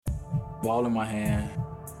Ball in my hand.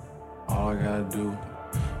 All I gotta do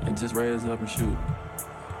is just raise up and shoot.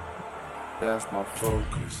 That's my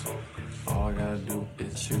focus. All I gotta do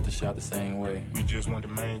is shoot the shot the same way. We just want to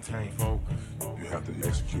maintain focus. You have to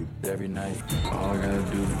execute every night. All I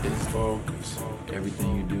gotta do is focus.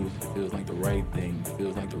 Everything you do feels like the right thing,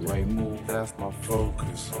 feels like the right move. That's my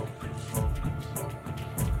focus.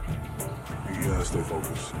 You gotta stay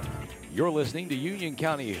focused. You're listening to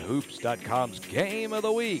UnionCountyHoops.com's Game of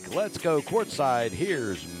the Week. Let's go courtside.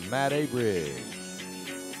 Here's Matt Abrig.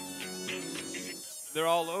 They're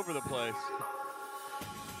all over the place.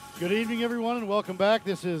 Good evening, everyone, and welcome back.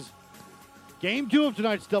 This is Game 2 of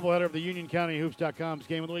tonight's doubleheader of the UnionCountyHoops.com's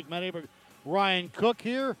Game of the Week. Matt Abrig, Ryan Cook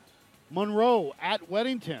here. Monroe at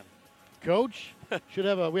Weddington. Coach, we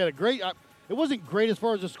had a great, it wasn't great as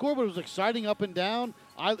far as the score, but it was exciting up and down.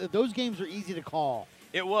 Those games are easy to call.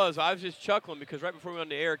 It was. I was just chuckling because right before we went on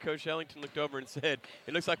the air, Coach Ellington looked over and said,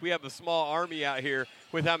 it looks like we have a small army out here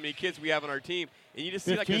with how many kids we have on our team. And you just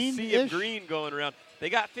see like a sea of green going around. They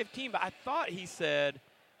got 15, but I thought he said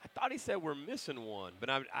we're missing one. But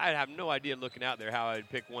I have no idea looking out there how I would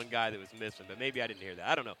pick one guy that was missing. But maybe I didn't hear that.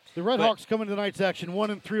 I don't know. The Red Hawks come into tonight's action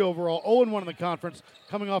 1-3 overall, 0-1 in the conference,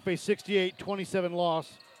 coming off a 68-27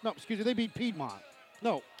 loss. No, excuse me, they beat Piedmont.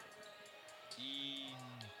 No.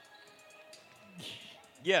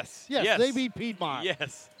 Yes, they beat Piedmont.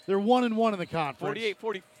 Yes. They're 1-1 in the conference.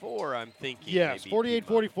 48-44, I'm thinking. Yes,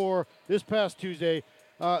 48-44 this past Tuesday.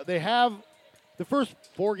 They have the first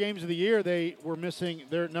 4 games of the year, they were missing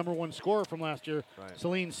their number one scorer from last year, right.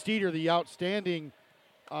 Celine Steeder, the outstanding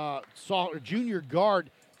junior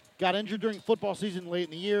guard, got injured during football season late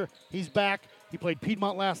in the year. He's back. He played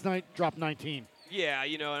Piedmont last night, dropped 19. Yeah,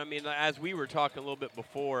 as we were talking a little bit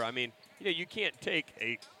before, you can't take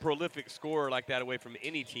a prolific scorer like that away from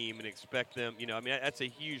any team and expect them, that's a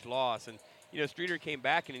huge loss. And, Streeter came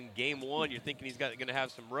back, and in game 1, you're thinking he's going to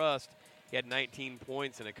have some rust. He had 19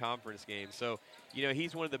 points in a conference game. So,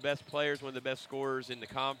 he's one of the best players, one of the best scorers in the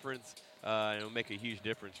conference, and it'll make a huge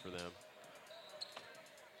difference for them.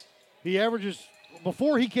 He averages,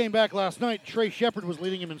 before he came back last night, Trey Shepard was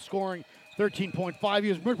leading him in scoring, 13.5. He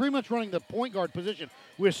was pretty much running the point guard position.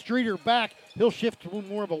 With Streeter back, he'll shift to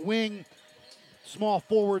more of a wing, small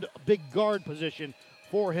forward, big guard position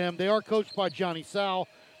for him. They are coached by Johnny Sal.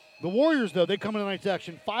 The Warriors, though, they come into tonight's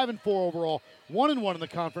action 5-4 overall, 1-1 in the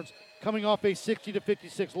conference, coming off a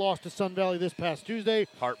 60-56 loss to Sun Valley this past Tuesday.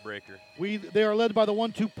 Heartbreaker. They are led by the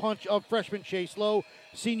 1-2 punch of freshman Chase Lowe,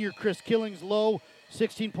 senior Chris Killings. Lowe,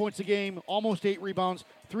 16 points a game, almost 8 rebounds,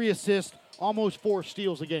 3 assists, almost 4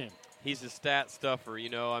 steals a game. He's a stat stuffer,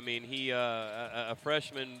 a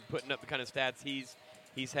freshman putting up the kind of stats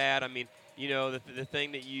he's had. The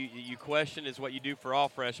thing that you question is what you do for all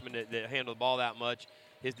freshmen that handle the ball that much.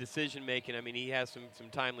 His decision making. He has some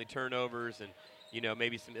timely turnovers and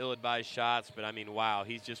maybe some ill-advised shots. But wow,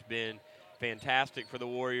 he's just been fantastic for the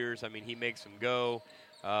Warriors. He makes them go.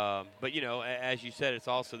 But as you said, it's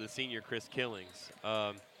also the senior Chris Killings.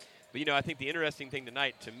 But, I think the interesting thing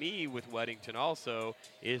tonight to me with Weddington also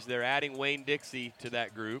is they're adding Wayne Dixie to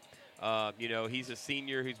that group. He's a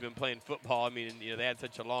senior who's been playing football. They had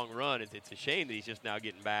such a long run. It's a shame that he's just now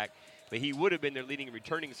getting back. But he would have been their leading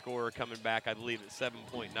returning scorer coming back, I believe, at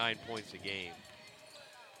 7.9 points a game.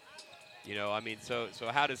 So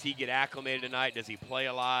how does he get acclimated tonight? Does he play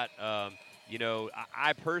a lot?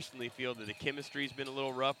 I personally feel that the chemistry's been a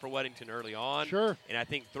little rough for Weddington early on. Sure. And I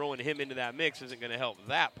think throwing him into that mix isn't going to help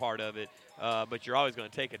that part of it. But you're always going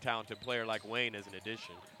to take a talented player like Wayne as an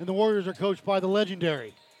addition. And the Warriors are coached by the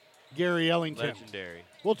legendary Gary Ellington. Legendary.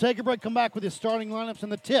 We'll take a break, come back with his starting lineups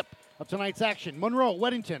and the tip of tonight's action. Monroe,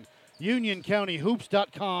 Weddington,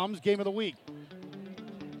 UnionCountyHoops.com's Game of the Week.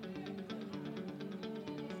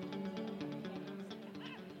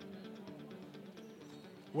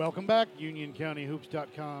 Welcome back,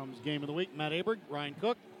 UnionCountyHoops.com's Game of the Week. Matt Abrig, Ryan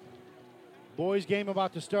Cook. Boys game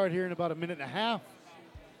about to start here in about a minute and a half.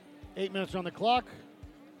 8 minutes on the clock.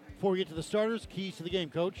 Before we get to the starters, keys to the game,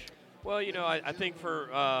 Coach. Well, I think for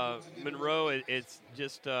Monroe, it's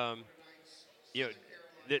just, they're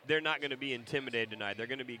not going to be intimidated tonight. They're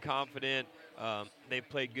going to be confident. They've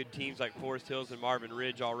played good teams like Forest Hills and Marvin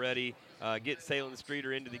Ridge already. Get Salem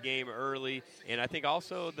Streeter into the game early. And I think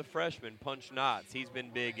also the freshman, Punch Knotts, he's been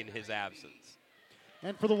big in his absence.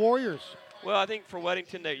 And for the Warriors? Well, I think for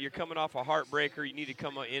Weddington, that you're coming off a heartbreaker. You need to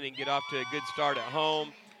come in and get off to a good start at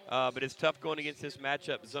home. But it's tough going against this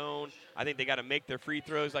matchup zone. I think they got to make their free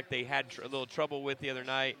throws like they had a little trouble with the other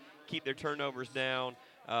night, keep their turnovers down.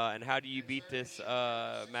 And how do you beat this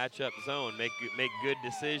matchup zone? Make good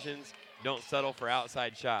decisions. Don't settle for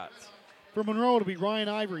outside shots. For Monroe, it'll be Ryan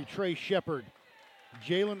Ivory, Trey Shepard,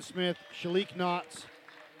 Jalen Smith, Shalik Knotts,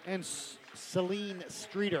 and Celine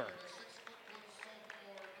Streeter.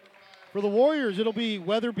 For the Warriors, it'll be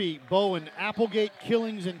Weatherby, Bowen, Applegate,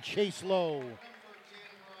 Killings, and Chase Lowe.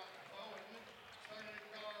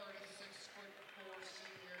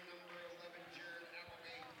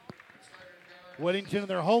 Weddington in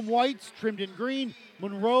their home whites, trimmed in green.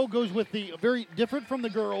 Monroe goes with the very different from the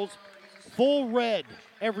girls, full red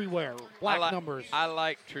everywhere, black numbers. I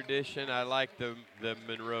like tradition. I like the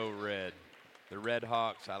Monroe red. The Red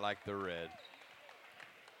Hawks, I like the red.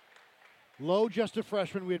 Lowe, just a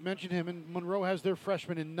freshman. We had mentioned him, and Monroe has their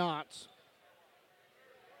freshman in Knotts.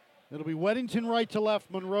 It'll be Weddington right to left,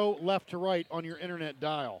 Monroe left to right on your internet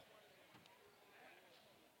dial.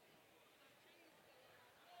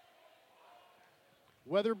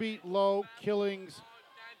 Weatherby, Lowe, Killings,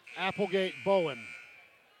 Applegate, Bowen.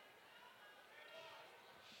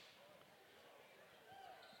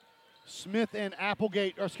 Smith and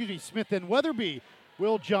Weatherby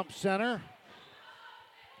will jump center.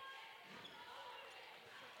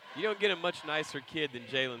 You don't get a much nicer kid than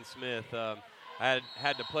Jalen Smith. I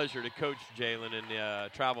had the pleasure to coach Jalen in the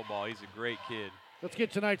travel ball. He's a great kid. Let's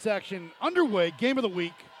get tonight's action underway. Game of the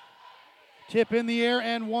week. Tip in the air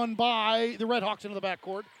and won by the Redhawks into the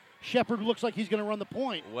backcourt. Shepard looks like he's going to run the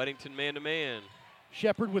point. Weddington man-to-man.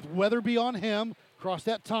 Shepard with Weatherby on him. Across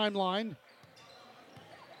that timeline.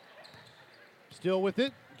 Still with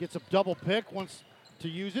it. Gets a double pick. Wants to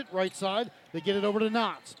use it. Right side. They get it over to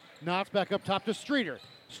Knotts. Knotts back up top to Streeter.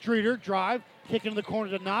 Streeter drive. Kick into the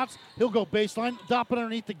corner to Knotts. He'll go baseline. Drop it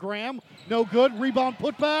underneath the Graham. No good. Rebound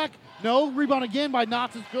put back. No. Rebound again by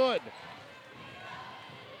Knotts is good.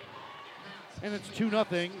 And it's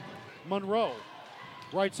 2-0 Monroe.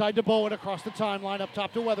 Right side to Bowen across the timeline, up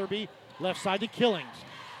top to Weatherby. Left side to Killings.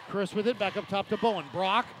 Chris with it, back up top to Bowen.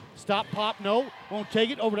 Brock, stop, pop, no. Won't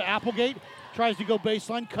take it, over to Applegate. Tries to go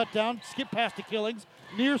baseline, cut down, skip past to Killings.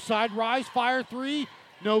 Near side, rise, fire, three.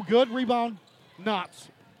 No good, rebound, Knotts.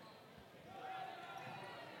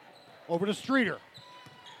 Over to Streeter.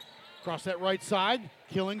 Across that right side,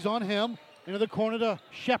 Killings on him. Into the corner to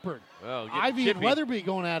Shepard. Well, Ivy and Weatherby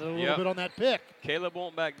going at it a little bit on that pick. Caleb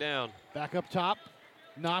won't back down. Back up top.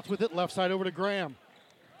 Knotts with it. Left side over to Graham.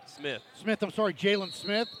 Jalen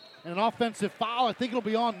Smith. And an offensive foul. I think it'll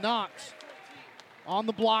be on Knotts. On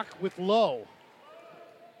the block with Lowe.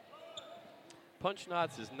 Punch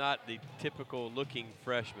Knotts is not the typical looking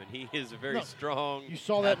freshman. He is a very strong, you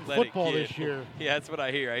saw that in football kid. This year. Yeah, that's what I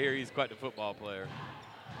hear. I hear he's quite a football player.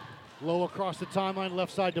 Lowe across the timeline,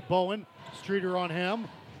 left side to Bowen. Streeter on him.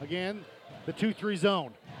 Again, the 2-3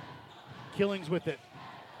 zone. Killings with it.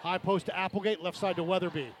 High post to Applegate, left side to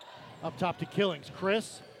Weatherby. Up top to Killings.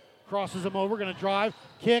 Chris crosses him over, going to drive.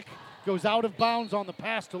 Kick, goes out of bounds on the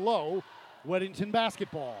pass to Lowe. Weddington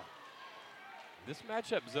basketball. This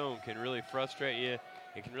matchup zone can really frustrate you.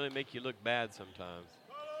 It can really make you look bad sometimes.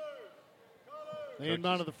 They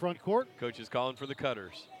inbound to the front court. Coach is calling for the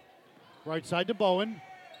cutters. Right side to Bowen.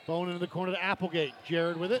 Bowen into the corner to Applegate.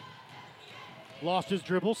 Jared with it. Lost his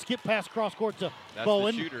dribble. Skip pass cross court to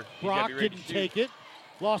Bowen. The shooter. Brock didn't take it.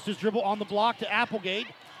 Lost his dribble on the block to Applegate.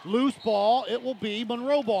 Loose ball. It will be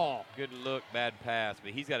Monroe ball. Good look, bad pass,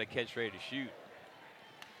 but he's got to catch ready to shoot.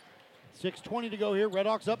 6:20 to go here.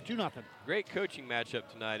 Redhawks up 2-0. Great coaching matchup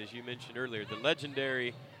tonight, as you mentioned earlier. The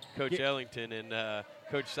legendary Coach Ellington and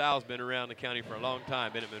Coach Sal's been around the county for a long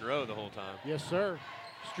time. Been at Monroe the whole time. Yes, sir.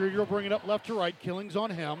 Streeter will bring it up left to right. Killings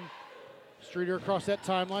on him. Streeter across that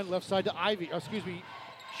timeline. Left side to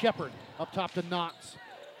Shepard. Up top to Knotts.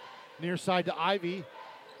 Near side to Ivy.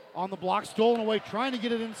 On the block. Stolen away. Trying to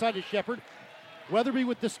get it inside to Shepard. Weatherby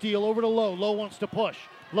with the steal. Over to Lowe. Lowe wants to push.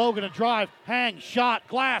 Lowe going to drive. Hang. Shot.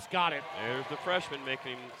 Glass. Got it. There's the freshman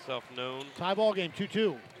making himself known. Tie ball game.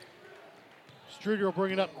 2-2. Streeter will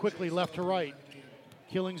bring it up quickly. Left to right.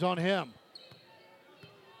 Killings on him.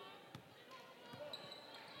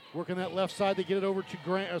 Working that left side, they get it over to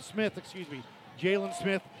Jalen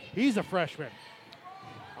Smith. He's a freshman.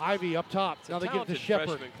 Ivy up top. It's now they get to Shepard.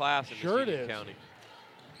 Shepard. Class in sure it is. County.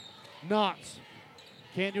 Knotts.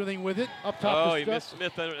 Can't do anything with it. Up top. Oh, he missed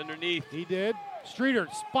Smith underneath. He did. Streeter,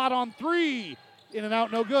 spot on three. In and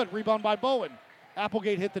out, no good. Rebound by Bowen.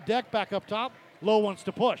 Applegate hit the deck, back up top. Lowe wants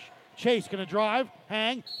to push. Chase going to drive,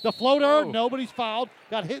 hang. The floater, nobody's fouled.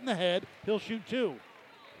 Got hit in the head. He'll shoot two.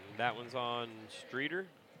 That one's on Streeter.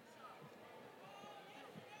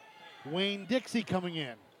 Wayne Dixie coming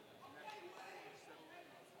in.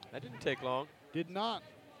 That didn't take long. Did not.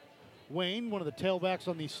 Wayne, one of the tailbacks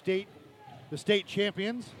on the state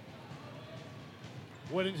champions.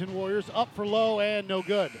 Weddington Warriors up for Lowe and no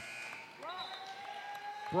good.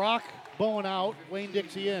 Brock, Bowen out, Wayne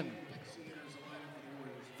Dixie in.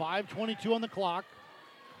 5:22 on the clock.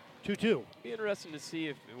 2-2. Be interesting to see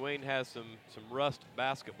if Wayne has some rust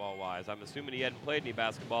basketball-wise. I'm assuming he hadn't played any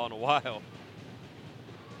basketball in a while.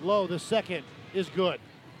 Low, the second, is good.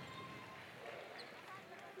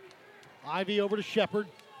 Ivy over to Shepard.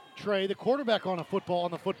 Trey, the quarterback on the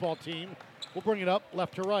football team, will bring it up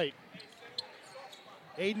left to right.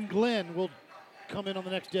 Aiden Glenn will come in on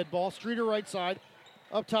the next dead ball. Streeter right side.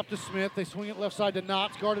 Up top to Smith. They swing it left side to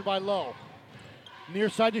Knotts, guarded by Lowe. Near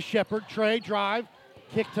side to Shepard. Trey, drive.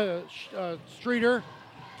 Kick to Streeter.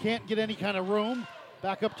 Can't get any kind of room.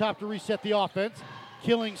 Back up top to reset the offense.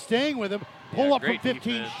 Killing staying with him. Pull up from 15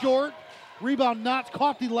 defense. short. Rebound Knotts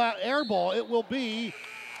caught the air ball. It will be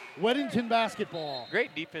Weddington basketball.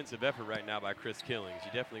 Great defensive effort right now by Chris Killings.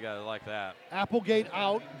 You definitely got to like that. Applegate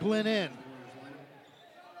out, Glenn in.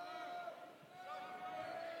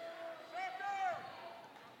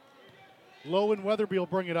 Lowe and Weatherby will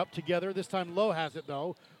bring it up together. This time Lowe has it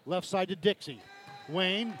though. Left side to Dixie.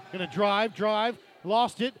 Wayne gonna drive,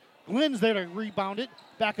 lost it. Glenn's there to rebound it.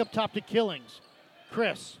 Back up top to Killings.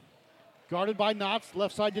 Chris, guarded by Knotts,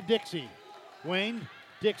 left side to Dixie. Wayne,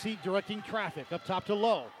 Dixie directing traffic. Up top to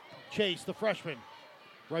Lowe. Chase, the freshman.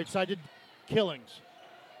 Right side to Killings.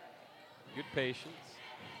 Good patience.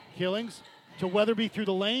 Killings to Weatherby through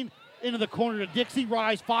the lane. Into the corner to Dixie.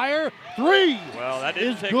 Rise, fire. Three! Well, that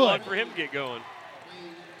didn't is take good. long for him to get going.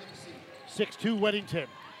 6-2 Weddington.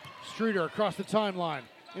 Streeter across the timeline.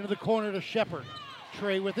 Into the corner to Shepard.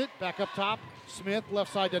 Trey with it. Back up top. Smith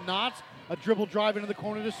left side to Knotts. A dribble drive into the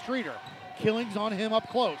corner to Streeter. Killings on him up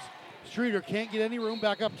close. Streeter can't get any room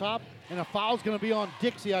back up top. And a foul's going to be on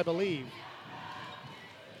Dixie, I believe.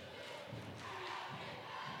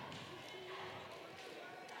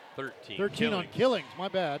 13 13 on Killings. My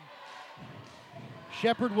bad.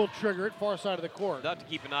 Shepard will trigger it far side of the court. We'll have to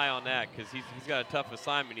keep an eye on that because he's got a tough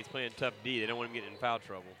assignment. He's playing tough D. They don't want him getting in foul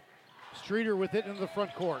trouble. Streeter with it into the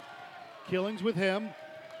front court. Killings with him.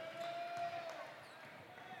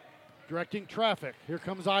 Directing traffic. Here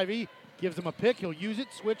comes Ivy. Gives him a pick. He'll use it.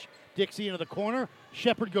 Switch. Dixie into the corner.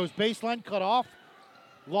 Shepard goes baseline. Cut off.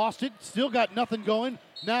 Lost it. Still got nothing going.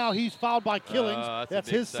 Now he's fouled by Killings. That's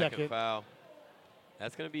a big his second. foul.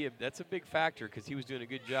 That's going to be that's a big factor because he was doing a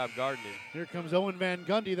good job guarding him. Here comes Owen Van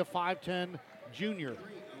Gundy, the 5'10 junior.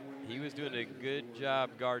 He was doing a good job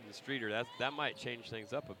guarding Streeter. That might change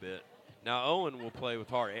things up a bit. Now Owen will play with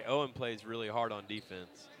heart. Owen plays really hard on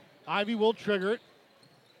defense. Ivy will trigger it.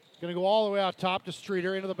 Going to go all the way out top to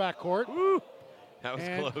Streeter into the backcourt. Woo! That was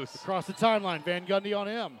And close. across the timeline, Van Gundy on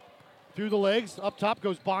him. Through the legs, up top,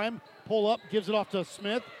 goes by him. Pull up, gives it off to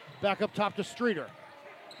Smith. Back up top to Streeter.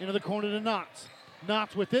 Into the corner to Knotts.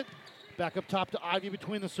 Knotts with it. Back up top to Ivy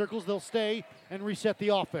between the circles. They'll stay and reset the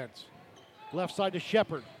offense. Left side to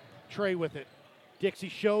Shepard. Trey with it. Dixie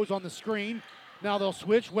shows on the screen. Now they'll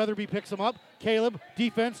switch. Weatherby picks him up. Caleb,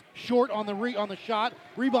 defense, short on the shot.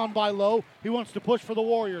 Rebound by Lowe. He wants to push for the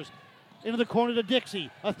Warriors. Into the corner to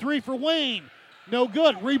Dixie. A three for Wayne. No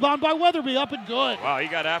good. Rebound by Weatherby. Up and good. Wow, he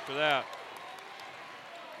got after that.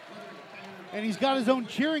 And he's got his own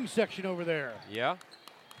cheering section over there. Yeah.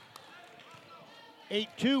 8-2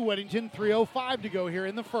 Weddington, 3:05 to go here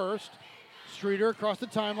in the first. Streeter across the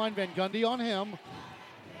timeline, Van Gundy on him.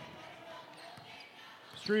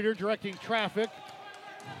 Streeter directing traffic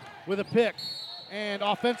with a pick. And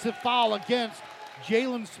offensive foul against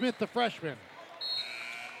Jalen Smith, the freshman.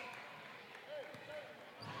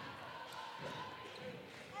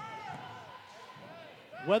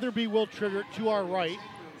 Weatherby will trigger to our right.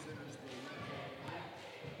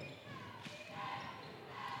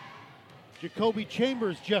 Jacoby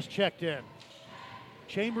Chambers just checked in.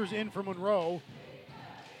 Chambers in for Monroe.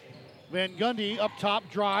 Van Gundy up top,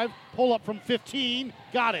 drive, pull up from 15,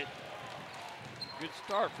 got it. Good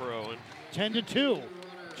start for Owen. 10-2.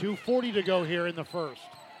 2:40 to go here in the first.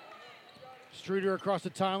 Streeter across the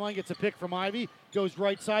timeline, gets a pick from Ivy, goes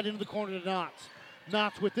right side into the corner to Knotts.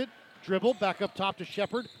 Knotts with it, dribble, back up top to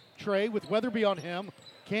Shepard. Trey with Weatherby on him.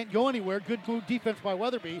 Can't go anywhere. Good move defense by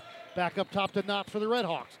Weatherby. Back up top to Knotts for the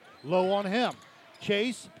Redhawks. Low on him.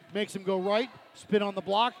 Chase makes him go right. Spin on the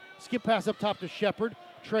block. Skip pass up top to Shepard.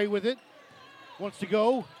 Trey with it. Wants to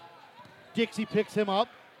go. Dixie picks him up.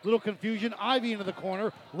 Little confusion. Ivy into the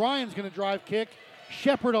corner. Ryan's going to drive kick.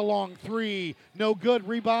 Shepard a long three. No good.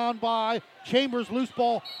 Rebound by Chambers. Loose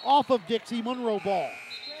ball off of Dixie. Monroe ball.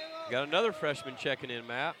 Got another freshman checking in,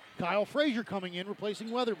 Matt. Kyle Frazier coming in,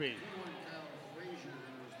 replacing Weatherby.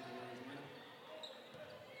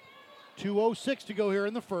 2:06 to go here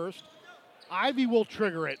in the first. Ivy will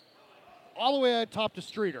trigger it. All the way at top to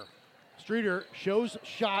Streeter. Streeter shows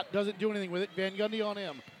shot, doesn't do anything with it. Van Gundy on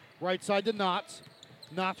him. Right side to Knotts.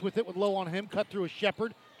 Knotts with it with Low on him. Cut through a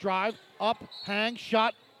Shepard. drive, up, hang,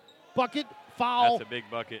 shot, bucket, foul. That's a big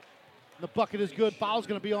bucket. The bucket is good. Foul's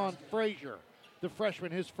going to be on Frazier, the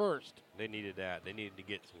freshman, his first. They needed that. They needed to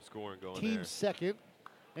get some scoring going Team there. second,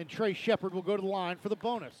 and Trey Shepard will go to the line for the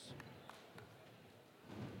bonus.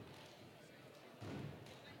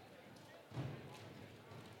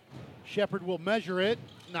 Shepard will measure it,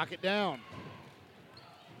 knock it down.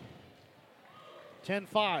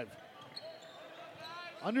 10-5.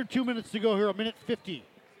 Under 2 minutes to go here, a minute 50.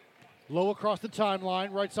 Low across the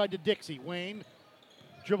timeline, right side to Dixie. Wayne,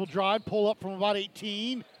 dribble drive, pull up from about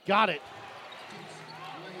 18. Got it.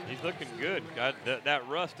 He's looking good. God, that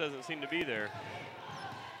rust doesn't seem to be there.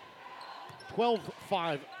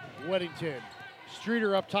 12-5 Weddington.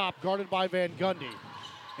 Streeter up top, guarded by Van Gundy.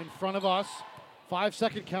 In front of us,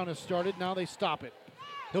 5-second count has started. Now they stop it.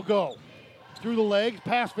 He'll go through the legs,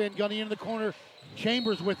 past Van Gundy into the corner.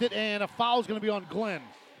 Chambers with it, and a foul is going to be on Glenn.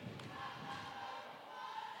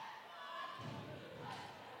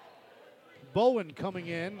 Bowen coming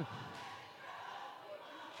in.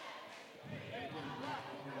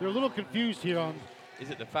 They're a little confused here on. Is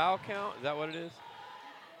it the foul count? Is that what it is?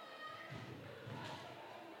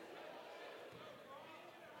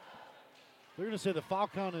 They're going to say the foul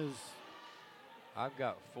count is. I've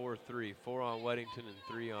got 4-3. 4 on Weddington and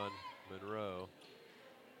 3 on Monroe.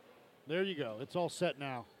 There you go. It's all set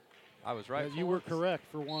now. I was right. You were correct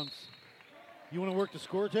for once. You want to work the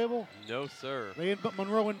score table? No, sir.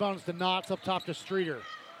 Monroe inbounds to Knotts, up top to Streeter.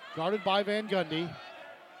 Guarded by Van Gundy.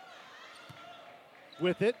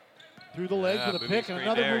 With it. Through the legs with a pick and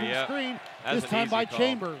another there, moving screen. That's this time by call.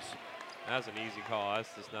 Chambers. That's an easy call. That's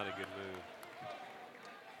just not a good move.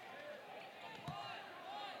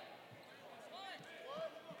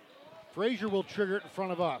 Frazier will trigger it in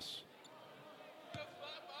front of us.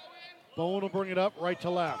 Bowen will bring it up right to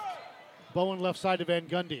left. Bowen left side to Van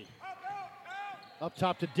Gundy. Up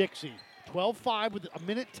top to Dixie. 12-5 with a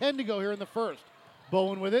minute 10 to go here in the first.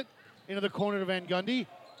 Bowen with it. Into the corner to Van Gundy.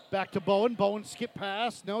 Back to Bowen. Bowen skip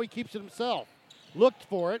pass. No, he keeps it himself. Looked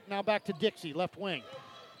for it. Now back to Dixie, left wing.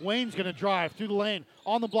 Wayne's going to drive through the lane.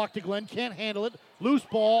 On the block to Glenn. Can't handle it. Loose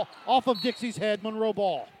ball. Off of Dixie's head. Monroe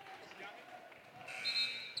ball.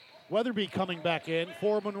 Weatherby coming back in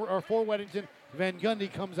for Weddington. Van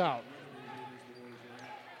Gundy comes out.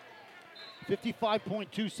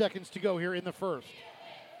 55.2 seconds to go here in the first.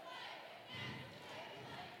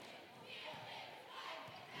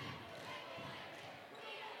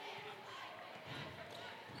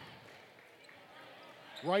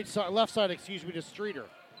 Left side, to Streeter.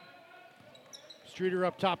 Streeter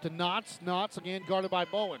up top to Knotts. Knotts again guarded by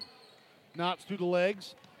Bowen. Knotts through the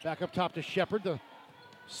legs. Back up top to Shepard, the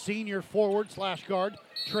senior forward / guard.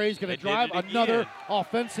 Trey's going to drive another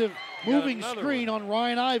offensive moving screen on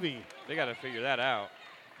Ryan Ivey. They got to figure that out.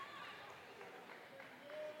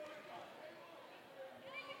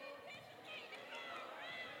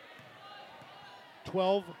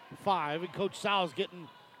 (12-5), and Coach Sal's getting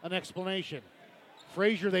an explanation.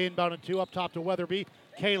 Frazier they inbounded to up top to Weatherby.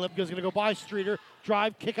 Caleb is going to go by Streeter.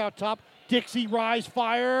 Drive, kick out top. Dixie, rise,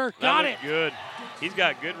 fire. Got it. Good. He's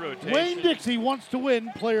got good rotation. Wayne Dixie wants to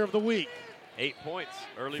win Player of the Week. 8 points,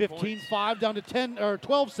 early 15-5 down to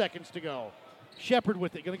 12 seconds to go. Shepard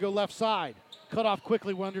with it, going to go left side. Cut off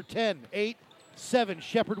quickly, we're under 10. 8, 7,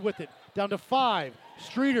 Shepard with it. Down to 5.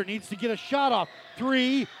 Streeter needs to get a shot off.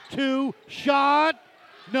 3, 2, shot.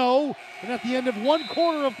 No. And at the end of 1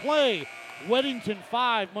 quarter of play, Weddington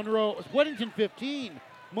 15,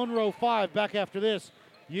 Monroe 5. Back after this,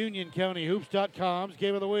 UnionCountyHoops.com's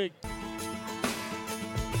Game of the Week.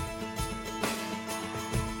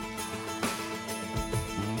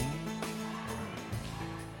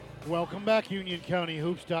 Welcome back,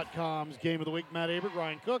 UnionCountyHoops.com's Game of the Week. Matt Abert,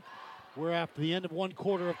 Ryan Cook. We're after the end of 1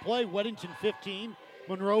 quarter of play. Weddington 15,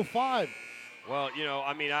 Monroe 5. Well,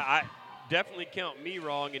 I definitely count me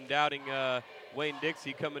wrong in doubting Wayne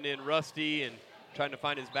Dixie coming in rusty and trying to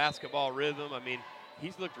find his basketball rhythm.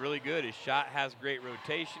 He's looked really good. His shot has great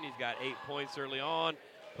rotation. He's got 8 points early on,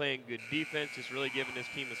 playing good defense, just really giving his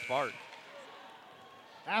team a spark.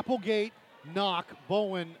 Applegate, Knock,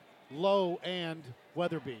 Bowen, Lowe, and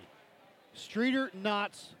Weatherby. Streeter,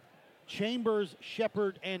 Knotts, Chambers,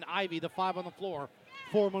 Shepard, and Ivy, the 5 on the floor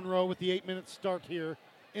for Monroe with the 8-minute start here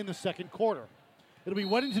in the second quarter. It'll be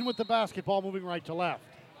Weddington with the basketball moving right to left.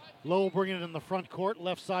 Lowe bringing it in the front court,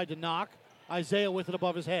 left side to Knock. Isaiah with it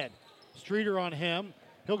above his head. Streeter on him.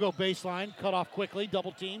 He'll go baseline, cut off quickly,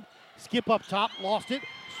 double team. Skip up top, lost it.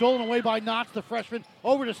 Stolen away by Knotts, the freshman.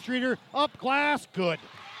 Over to Streeter, up glass, good.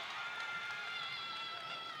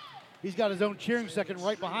 He's got his own cheering second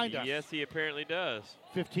right behind us. Yes, he apparently does.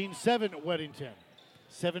 15-7 Weddington.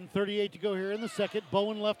 7:38 to go here in the second.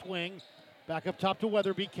 Bowen left wing. Back up top to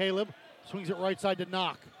Weatherby. Caleb swings it right side to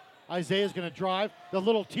Knock. Isaiah's going to drive. The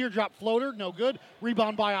little teardrop floater, no good.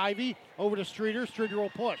 Rebound by Ivy. Over to Streeter. Streeter will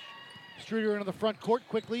push. Streeter into the front court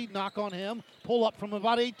quickly. Knock on him. Pull up from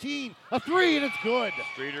about 18. A three, and it's good.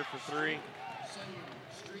 Streeter for three.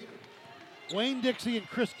 Wayne Dixie and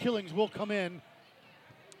Chris Killings will come in.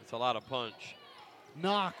 It's a lot of punch.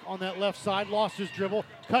 Knock on that left side. Lost his dribble.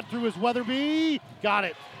 Cut through his Weatherby. Got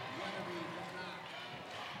it.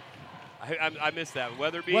 I missed that.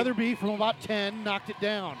 Weatherby. Weatherby from about 10 knocked it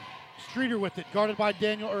down. Streeter with it, guarded by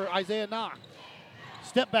Isaiah Knock.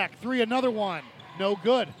 Step back three, another one. No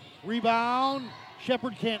good. Rebound.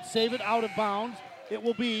 Shepherd can't save it. Out of bounds. It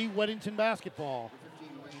will be Weddington basketball.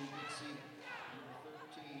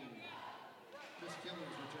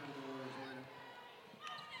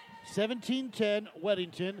 17-10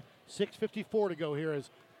 Weddington. 6:54 to go here as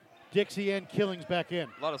Dixie and Killings back in.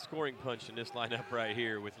 A lot of scoring punch in this lineup right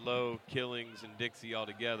here with Lowe, Killings, and Dixie all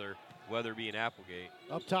together. Weatherby and Applegate.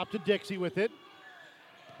 Up top to Dixie with it.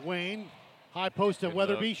 Wayne, high post to Good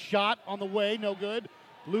Weatherby. look. Shot on the way, no good.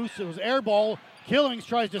 Loose, it was air ball. Killings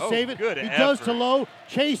tries to save it. Good He effort. does to Lowe.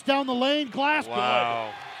 Chase down the lane. Glass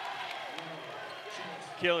Wow.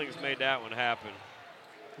 Killings made that one happen.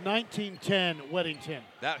 good. 19-10 Weddington.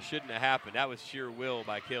 That shouldn't have happened. That was sheer will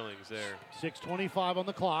by Killings there. 6:25 on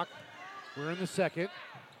the clock. We're in the second.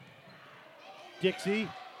 Dixie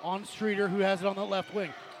on Streeter, who has it on the left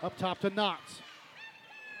wing. Up top to Knotts.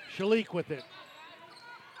 Shalik with it.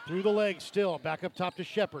 Through the legs still. Back up top to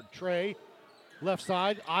Shepherd. Trey, left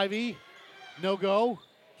side. Ivy, no go.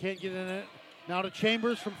 Can't get in it. Now to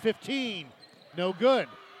Chambers from 15. No good.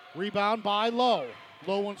 Rebound by Lowe.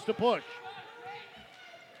 Lowe wants to push.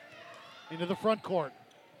 Into the front court.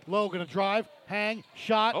 Lowe going to drive, hang,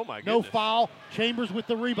 shot. Oh, my No goodness. foul. Chambers with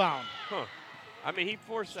the rebound. Huh. I mean, he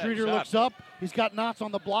forced that Streeter shot. looks up. He's got Knotts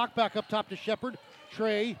on the block. Back up top to Shepherd.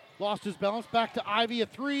 Trey lost his balance. Back to Ivy. A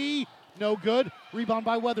three. No good. Rebound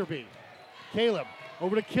by Weatherby. Caleb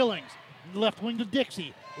over to Killings. Left wing to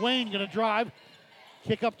Dixie. Wayne going to drive.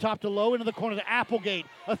 Kick up top to Lowe into the corner to Applegate.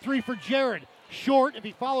 A three for Jared. Short. If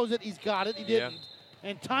he follows it, he's got it. He didn't.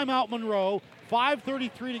 And timeout Monroe.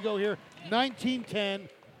 5:33 to go here. 19-10.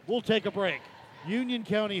 We'll take a break.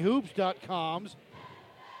 UnionCountyHoops.com's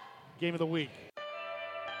Game of the Week.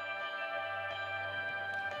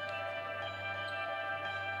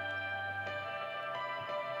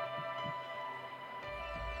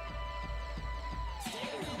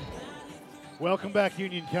 Welcome back,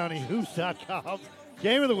 UnionCountyHoops.com's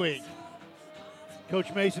Game of the Week.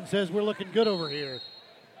 Coach Mason says we're looking good over here.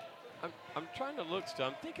 I'm trying to look still.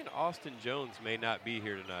 I'm thinking Austin Jones may not be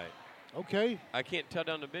here tonight. Okay. I can't tell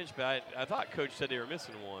down the bench, but I thought Coach said they were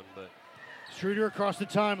missing one. But Streeter across the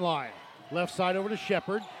timeline. Left side over to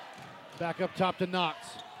Shepherd. Back up top to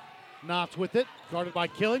Knotts. Knotts with it. Guarded by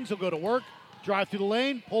Killings. He'll go to work. Drive through the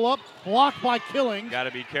lane. Pull up. Blocked by Killings. got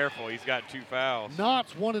to be careful. He's got 2 fouls.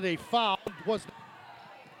 Knotts wanted a foul.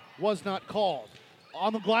 Was not called.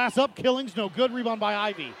 On the glass up. Killings. No good. Rebound by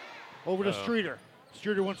Ivy. Over to Streeter.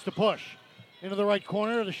 Streeter wants to push. Into the right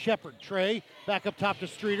corner to Shepherd. Trey. Back up top to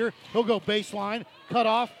Streeter. He'll go baseline. Cut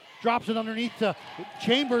off. Drops it underneath to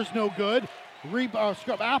Chambers. No good.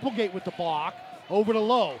 Applegate with the block. Over to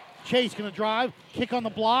Lowe. Chase going to drive. Kick on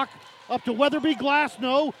the block. Up to Weatherby. Glass.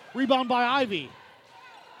 No. Rebound by Ivy.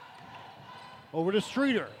 Over to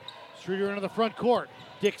Streeter. Streeter into the front court.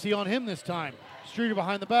 Dixie on him this time. Streeter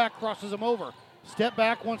behind the back. Crosses him over. Step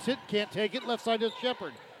back. Wants it. Can't take it. Left side to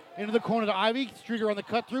Shepherd. Into the corner to Ivy. Streeter on the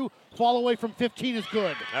cut through. Fall away from 15 is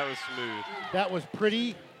good. That was smooth. That was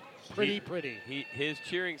pretty. His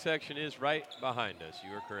cheering section is right behind us.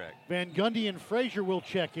 You are correct. Van Gundy and Frazier will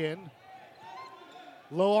check in.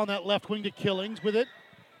 Low on that left wing to Killings with it.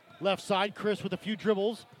 Left side, Chris with a few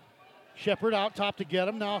dribbles. Shepherd out top to get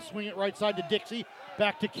him. Now swing it right side to Dixie.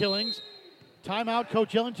 Back to Killings. Timeout,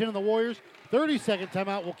 Coach Ellington and the Warriors. 30-second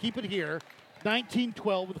timeout. We'll keep it here.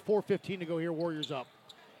 19-12 with 4:15 to go here. Warriors up.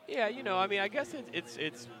 Yeah, I mean, I guess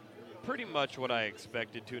it's pretty much what I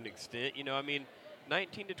expected to an extent.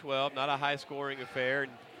 19-12, not a high-scoring affair.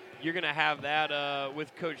 And you're going to have that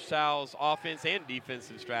with Coach Sal's offense and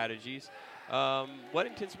defensive strategies.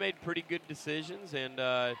 Weddington's made pretty good decisions, and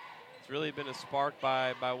it's really been a spark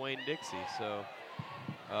by Wayne Dixie. So,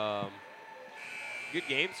 good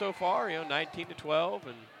game so far. 19-12,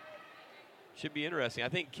 and should be interesting. I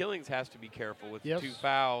think Killings has to be careful with the 2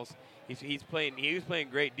 fouls. He was playing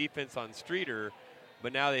great defense on Streeter,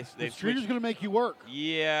 But now they Streeter's going to make you work.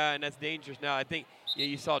 Yeah, and that's dangerous now. I think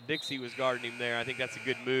you saw Dixie was guarding him there. I think that's a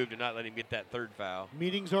good move to not let him get that third foul.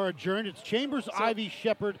 Meetings are adjourned. It's Chambers, Ivy,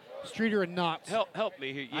 Shepard, Streeter, and Knotts. Help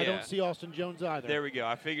me here. Yeah. I don't see Austin Jones either. There we go.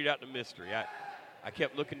 I figured out the mystery. I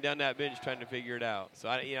kept looking down that bench trying to figure it out. So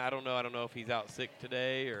I don't know. I don't know if he's out sick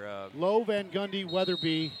today or. Lowe, Van Gundy,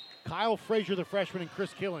 Weatherby, Kyle Frazier, the freshman, and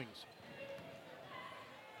Chris Killings.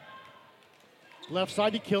 Left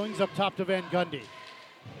side to Killings, up top to Van Gundy.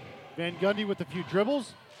 Van Gundy with a few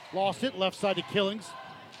dribbles, lost it. Left side to Killings.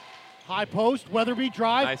 High post, Weatherby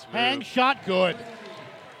drive, nice hang shot, good.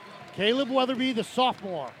 Caleb Weatherby, the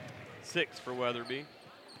sophomore. 6 for Weatherby.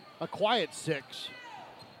 A quiet 6.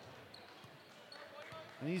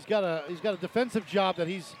 And he's got a defensive job that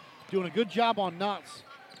he's doing a good job on. Knotts.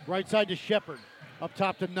 Right side to Shepard. Up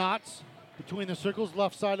top to Knotts. Between the circles,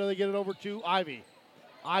 left side, they get it over to Ivy.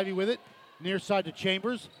 Ivy with it. Near side to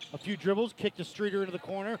Chambers. A few dribbles. Kick to Streeter into the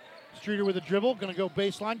corner. Streeter with a dribble. Going to go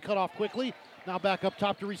baseline. Cut off quickly. Now back up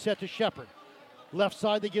top to reset to Shepard. Left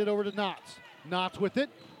side, they get it over to Knotts. Knotts with it.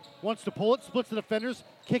 Wants to pull it. Splits the defenders.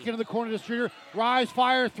 Kick into the corner to Streeter. Rise,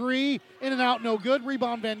 fire, 3. In and out, no good.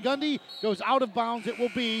 Rebound, Van Gundy. Goes out of bounds. It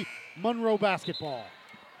will be Monroe basketball.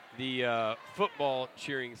 The football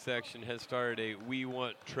cheering section has started a We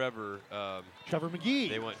Want Trevor. Trevor McGee.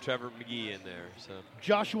 They want Trevor McGee in there. So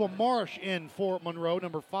Joshua Marsh in for Monroe,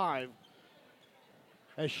 number 5.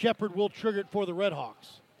 As Shepard will trigger it for the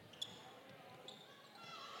Redhawks.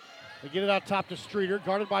 They get it out top to Streeter,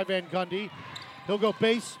 guarded by Van Gundy. He'll go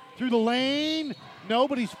base through the lane. No,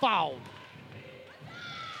 but he's fouled.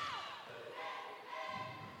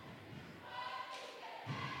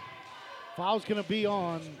 Foul's going to be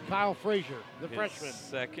on Kyle Frazier, the freshman.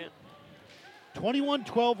 Second.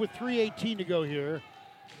 21-12 with 3:18 to go here.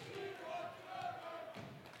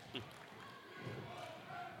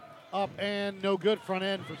 Up and no good, front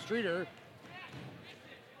end for Streeter.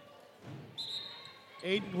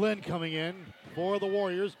 Aiden Glenn coming in for the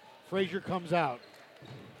Warriors. Frazier comes out.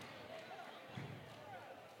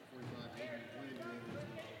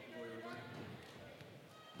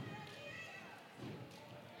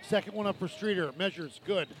 Second one up for Streeter. Measures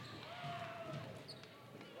good.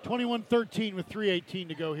 21-13 with 3:18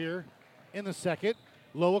 to go here in the second.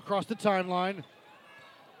 Low across the timeline.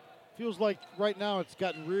 Feels like right now it's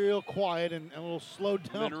gotten real quiet and a little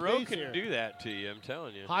slowed down. Monroe can do that to you, I'm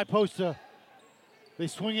telling you. High post they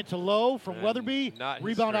swing it to Low from And Weatherby. not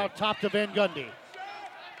Rebound straight. out top to Van Gundy.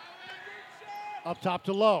 Up top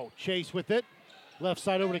to Low. Chase with it. Left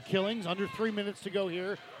side over to Killings. Under 3 minutes to go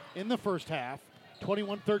here in the first half.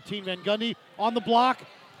 21-13 Van Gundy on the block.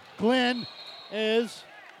 Glenn is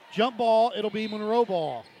jump ball. It'll be Monroe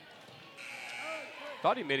ball.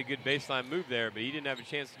 Thought he made a good baseline move there, but he didn't have a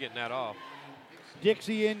chance of getting that off.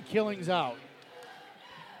 Dixie in, Killings out.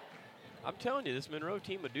 I'm telling you, this Monroe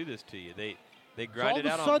team would do this to you. They So grind all it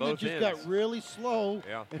of out a on sudden both it just ends. got really slow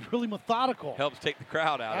Yeah. and really methodical. Helps take the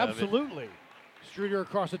crowd out of it. Absolutely. Streeter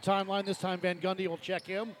across the timeline. This time Van Gundy will check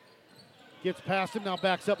him. Gets past him. Now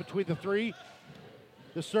backs up between the 3.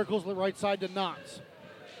 The circles the right side to Knotts.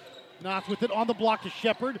 Knotts with it on the block to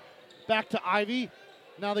Shepard. Back to Ivy.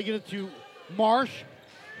 Now they get it to Marsh.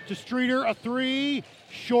 To Streeter. A 3.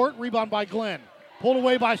 Short. Rebound by Glenn. Pulled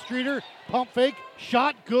away by Streeter. Pump fake.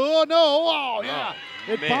 Shot. Good. No. Oh, yeah.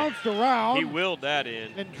 It man. bounced around. He willed that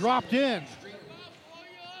in. And dropped in.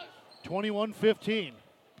 21-15.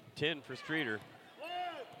 10 for Streeter.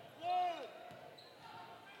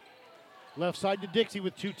 Left side to Dixie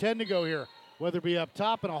with 2:10 to go here. Weatherby up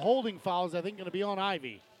top, and a holding foul is, I think, going to be on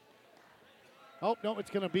Ivy. Oh, no,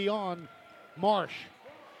 it's going to be on Marsh.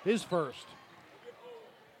 His first.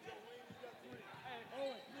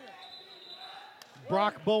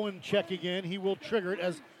 Brock Bowen check again. He will trigger it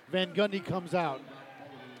as Van Gundy comes out.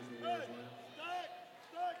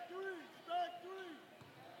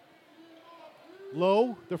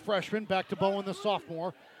 Lowe, the freshman, back to Bowen, the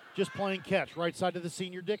sophomore. Just playing catch. Right side to the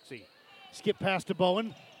senior Dixie. Skip pass to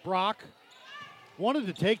Bowen. Brock wanted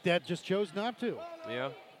to take that, just chose not to. Yeah.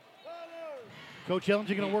 Coach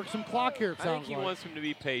Ellinger going to work some clock here, it I think sounds he like. wants him to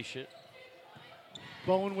be patient.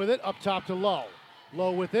 Bowen with it, up top to Lowe.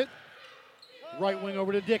 Lowe with it. Right wing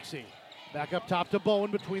over to Dixie. Back up top to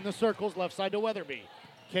Bowen between the circles, left side to Weatherby.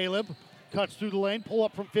 Caleb cuts through the lane, pull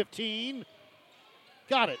up from 15.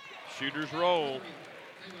 Got it. Shooters roll.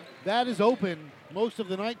 That is open most of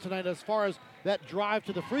the night tonight as far as that drive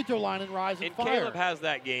to the free throw line and rise and And fire. Caleb has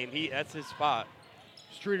that game. That's his spot.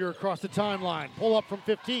 Streeter across the timeline. Pull up from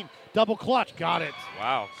 15. Double clutch. Got it.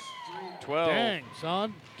 Wow. 12. Dang,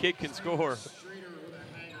 son. Kid can score.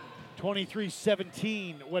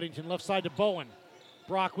 23-17. Weddington left side to Bowen.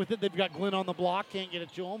 Brock with it. They've got Glenn on the block. Can't get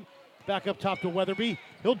it to him. Back up top to Weatherby.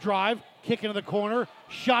 He'll drive. Kick into the corner.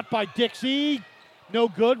 Shot by Dixie. No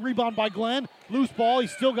good. Rebound by Glenn. Loose ball.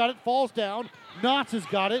 He's still got it. Falls down. Knotts has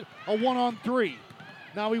got it. A 1-on-3.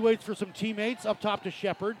 Now he waits for some teammates. Up top to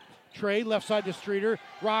Shepard. Trey, left side to Streeter.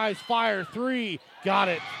 Rise, fire, 3. Got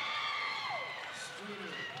it.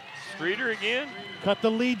 Streeter again? Cut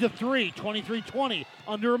the lead to 3. 23-20.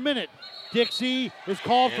 Under a minute. Dixie is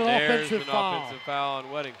called for And offensive there's an foul. offensive foul on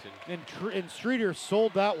Weddington. And Streeter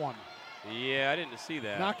sold that one. Yeah, I didn't see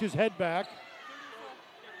that. Knocked his head back.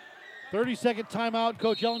 30-second timeout.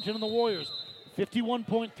 Coach Ellington and the Warriors.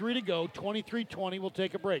 51.3 to go. 23-20. We'll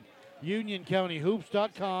take a break.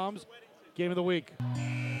 UnionCountyHoops.com's Game of the Week.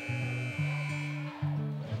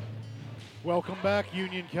 Welcome back.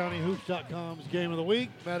 UnionCountyHoops.com's Game of the Week.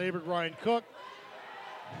 Matt Abrams, Ryan Cook.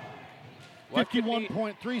 Why couldn't he-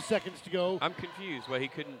 51.3 seconds to go. I'm confused why he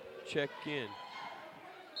couldn't check in.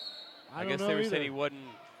 I don't guess know they were either. saying he wasn't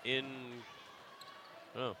in.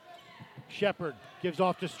 Oh. Shepard gives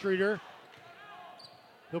off to Streeter.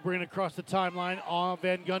 He'll bring it across the timeline.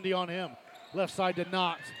 Van Gundy on him. Left side to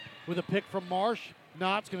Knotts with a pick from Marsh.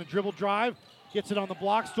 Knotts going to dribble drive. Gets it on the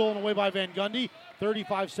block. Stolen away by Van Gundy.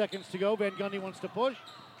 35 seconds to go. Van Gundy wants to push.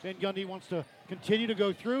 Van Gundy wants to continue to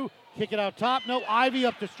go through. Kick it out top. No, Ivy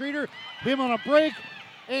up to Streeter. Him on a break.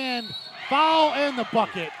 And foul and the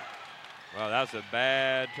bucket. Wow, that was a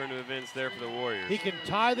bad turn of events there for the Warriors. He can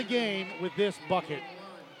tie the game with this bucket.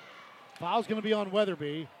 Foul's going to be on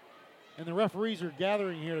Weatherby. And the referees are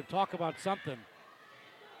gathering here to talk about something.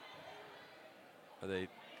 Are they?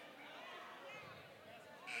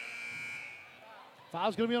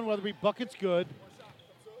 Foul's going to be on Weatherby. Bucket's good.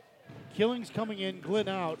 Killing's coming in. Glenn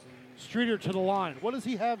out. Streeter to the line. What does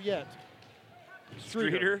he have yet?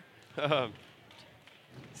 Streeter?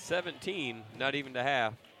 17, not even to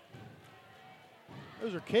half.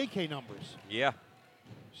 Those are KK numbers. Yeah.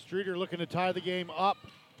 Streeter looking to tie the game up.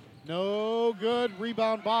 No good.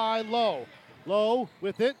 Rebound by Lowe. Lowe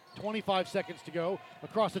with it. 25 seconds to go.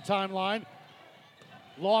 Across the timeline.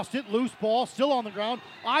 Lost it. Loose ball. Still on the ground.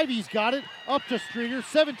 Ivy's got it. Up to Streeter.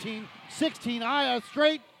 17, 16.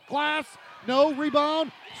 Straight. Glass. No.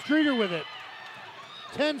 Rebound. Streeter with it.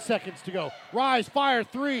 10 seconds to go. Rise. Fire.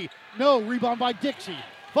 3. No. Rebound by Dixie.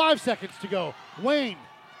 5 seconds to go. Wayne.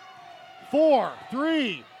 4,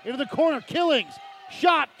 3. Into the corner. Killings.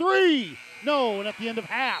 Shot. 3. No. And at the end of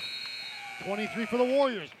half. 23 for the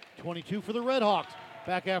Warriors. 22 for the Redhawks.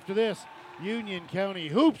 Back after this.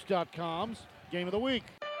 UnionCountyHoops.com's Game of the Week.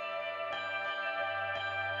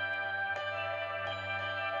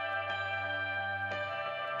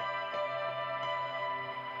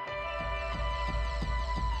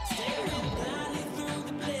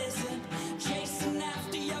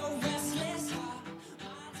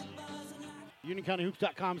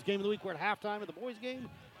 UnionCountyHoops.com's Game of the Week. We're at halftime of the boys' game.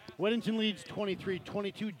 Weddington leads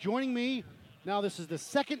 23-22. Joining me, now this is the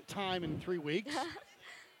second time in 3 weeks.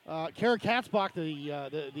 Kara Katzbach,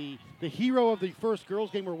 the hero of the first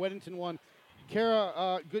girls' game where Weddington won.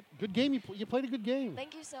 Kara, good game. You played a good game.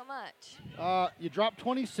 Thank you so much. You dropped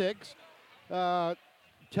 26.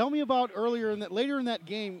 Tell me about later in that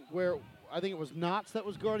game where I think it was Knotts that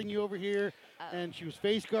was guarding you over here, and she was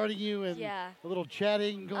face guarding you, and Yeah. a little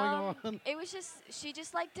chatting going on. It was she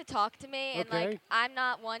just liked to talk to me, and Okay. like I'm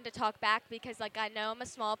not one to talk back because like I know I'm a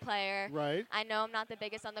small player. Right. I know I'm not the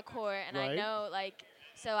biggest on the court, and I Right. know like.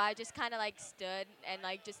 So I just kind of like stood and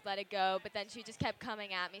like just let it go, but then she just kept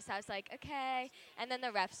coming at me, so I was like, okay. And then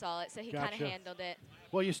the ref saw it, so he kind Gotcha. of handled it.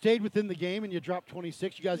 Well, you stayed within the game, and you dropped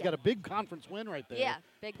 26. You guys Yeah. got a big conference win right there. Yeah,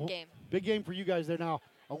 big Well, game. Big game for you guys there. Now,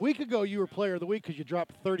 a week ago, you were Player of the Week because you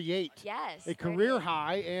dropped 38. Yes. A career 38.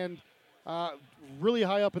 high and really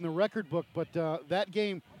high up in the record book. But that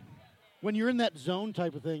game, when you're in that zone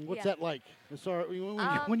type of thing, what's Yeah. that like?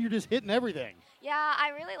 When you're just hitting everything. Yeah, I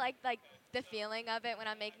really like the feeling of it when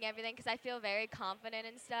I'm making everything because I feel very confident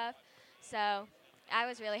and stuff. So I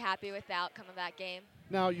was really happy with the outcome of that game.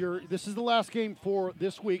 Now, this is the last game for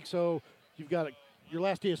this week, so you've got your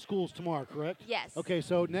last day of school is tomorrow, correct? Yes. Okay,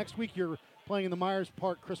 so next week you're playing in the Myers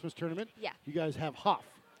Park Christmas Tournament. Yeah. You guys have Huff.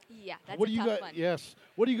 Yeah, that's What a are you tough guys? one. Yes.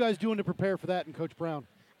 What are you guys doing to prepare for that, and Coach Brown?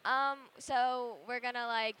 So we're gonna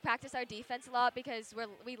like practice our defense a lot because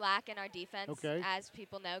we lack in our defense, Okay. as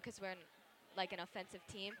people know, because we're like an offensive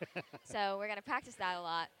team. So we're gonna practice that a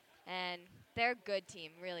lot, and they're a good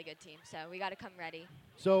team, really good team. So we got to come ready.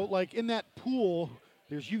 So, like in that pool,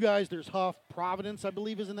 there's you guys. There's Huff. Providence, I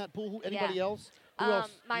believe, is in that pool. Anybody Yeah. else? Who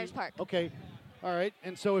else? Myers Park. Okay. All right.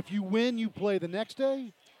 And so, if you win, you play the next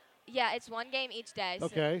day. Yeah, it's one game each day. So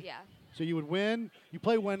Okay. yeah. So you would win. You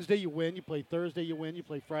play Wednesday, you win. You play Thursday, you win. You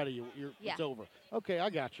play Friday, Yeah. it's over. Okay, I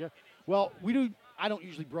got you. Well, I don't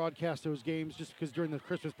usually broadcast those games just because during the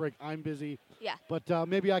Christmas break I'm busy. Yeah. But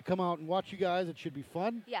maybe I come out and watch you guys. It should be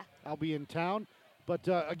fun. Yeah. I'll be in town. But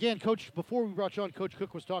again, Coach, before we brought you on, Coach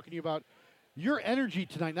Cook was talking to you about your energy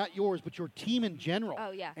tonight, not yours, but your team in general.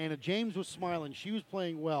 Oh, yeah. Anna James was smiling. She was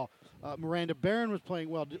playing well. Miranda Barron was playing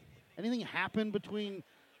well. Did anything happen between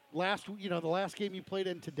the last game you played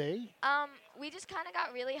and today? We just kind of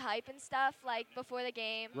got really hype and stuff, like, before the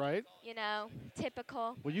game. Right.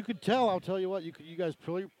 Typical. Well, you could tell. I'll tell you what. You guys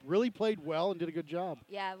really played well and did a good job.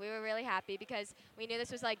 Yeah, we were really happy because we knew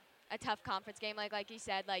this was, like, a tough conference game, like you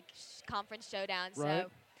said, like conference showdown. Right.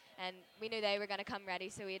 So, and we knew they were going to come ready,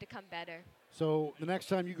 so we had to come better. So the next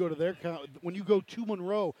time you go to when you go to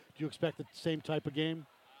Monroe, do you expect the same type of game?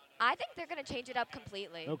 I think they're going to change it up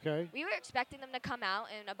completely. Okay. We were expecting them to come out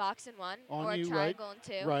in a box and one On or a you, triangle and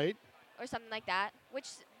two. Right. Or something like that, which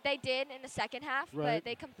they did in the second half, Right. but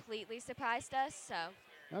they completely surprised us. So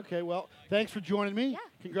Okay, well, thanks for joining me. Yeah.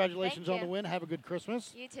 Congratulations Thank on the you. win. Have a good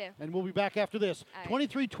Christmas. you too. And we'll be back after this. All right.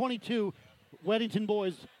 23-22, Weddington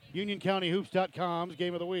Boys, UnionCountyHoops.com's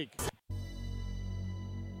Game of the Week.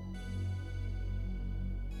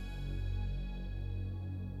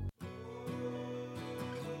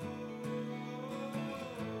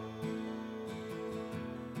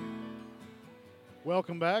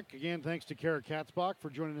 Welcome back. Again, thanks to Kara Katzbach for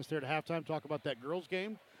joining us there at halftime. Talk about that girls'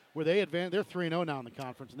 game where they advanced. They're 3-0 now in the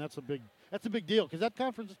conference, and that's a big deal because that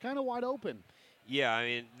conference is kind of wide open. Yeah, I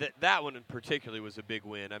mean, that one in particularly was a big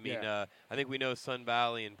win. I mean, Yeah. I think we know Sun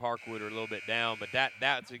Valley and Parkwood are a little bit down, but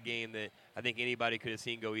that's a game that I think anybody could have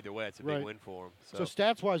seen go either way. It's a Right. big win for them. So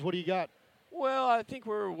stats-wise, what do you got? Well, I think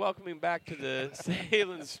we're welcoming back to the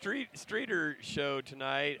Salem Streeter show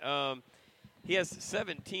tonight. He has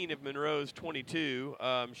 17 of Monroe's 22.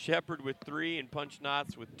 Shepherd with 3 and Punch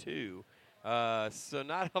Knots with 2. So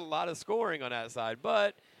not a lot of scoring on that side.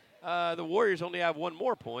 But the Warriors only have one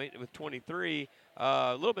more point with 23.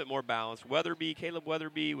 A little bit more balanced. Caleb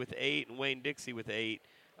Weatherby with 8 and Wayne Dixie with 8.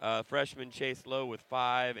 Freshman Chase Lowe with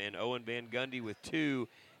 5 and Owen Van Gundy with 2.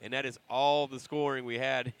 And that is all the scoring we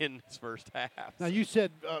had in this first half. Now, you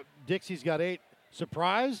said Dixie's got 8.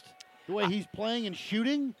 Surprised the way he's playing and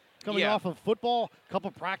shooting? Coming Yeah. off of football, a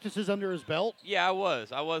couple practices under his belt. Yeah, I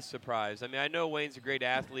was surprised. I mean, I know Wayne's a great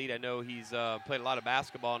athlete. I know he's played a lot of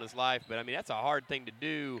basketball in his life, but I mean, that's a hard thing to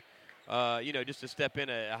do. Just to step in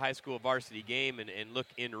a high school varsity game and look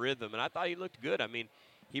in rhythm. And I thought he looked good. I mean,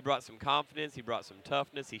 he brought some confidence. He brought some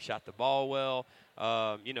toughness. He shot the ball well.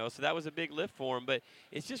 So that was a big lift for him. But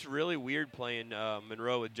it's just really weird playing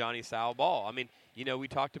Monroe with Johnny Sowell ball. I mean, we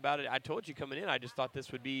talked about it. I told you coming in, I just thought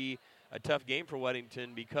this would be a tough game for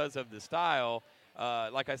Weddington because of the style.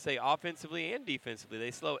 Like I say, offensively and defensively,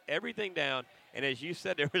 they slow everything down. And as you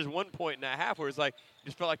said, there was one point and a half where it's like,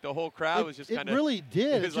 just felt like the whole crowd was just kind of. It really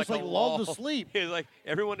did. It It's was just like like a lulled to wall. sleep. It was like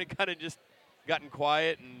everyone had kind of just gotten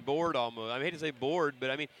quiet and bored almost. I hate to say bored, but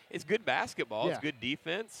I mean, it's good basketball. Yeah. It's good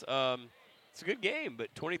defense. It's a good game,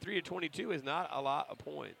 but 23-22 is not a lot of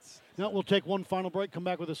points. Now, we'll take one final break, come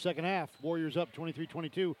back with the second half. Warriors up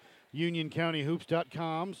 23-22.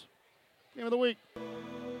 UnionCountyHoops.com's Game of the Week.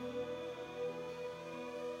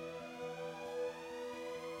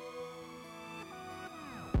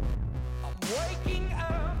 Waking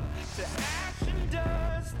up to ash and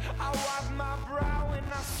dust. I wipe my brow and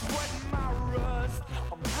I sweat my rust.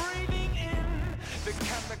 I'm breathing in the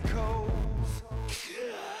chemicals.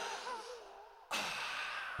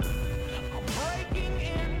 I'm breaking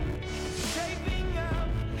in, shaping up,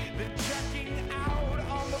 then checking out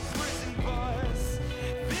on the prison bus.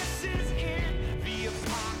 This is it, the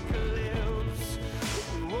apocalypse.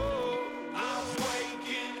 Whoa, I'm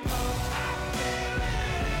waking up. I feel it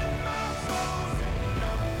in my bones,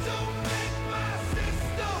 enough to make my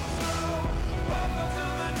system blow. Welcome to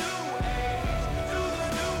the new age, to the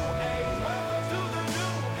new age. Welcome to the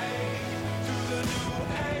new age, to the new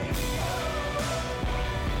age.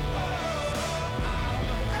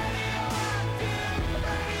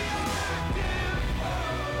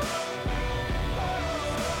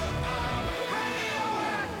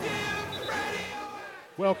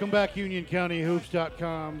 Welcome back,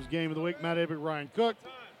 UnionCountyHoops.com's Game of the Week. Matt Abrick, Ryan Cook.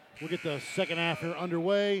 We'll get the second half here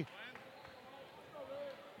underway.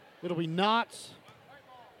 It'll be Knotts,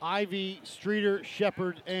 Ivy, Streeter,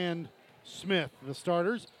 Shepherd, and Smith, the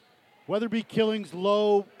starters. Weatherby, Killings,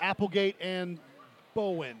 Lowe, Applegate, and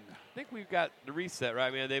Bowen. I think we've got the reset, right?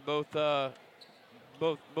 I mean, they both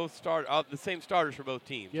start the same starters for both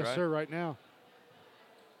teams, Yes, right? sir, right now.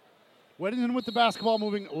 Weddington with the basketball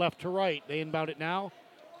moving left to right. They inbound it now.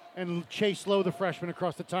 And Chase Lowe, the freshman,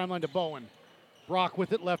 across the timeline to Bowen. Brock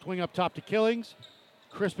with it, left wing up top to Killings.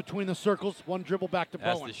 Chris between the circles, one dribble back to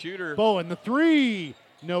That's Bowen. the shooter. Bowen, the three,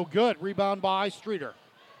 no good. Rebound by Streeter.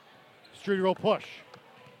 Streeter will push.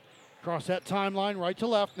 Across that timeline, right to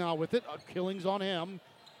left now with it. Killings on him.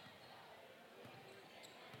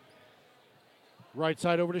 Right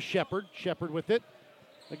side over to Shepard. Shepard with it.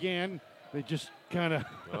 Again, they just kind of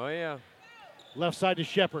Oh, yeah. left side to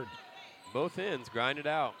Shepard. Both ends, grind it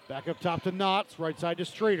out. Back up top to Knotts. Right side to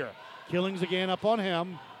Streeter. Killings again up on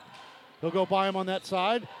him. He'll go by him on that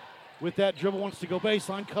side. With that dribble, wants to go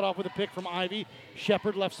baseline. Cut off with a pick from Ivy.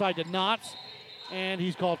 Shepard left side to Knotts. And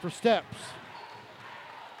he's called for steps.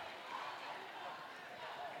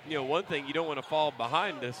 You know, one thing, you don't want to fall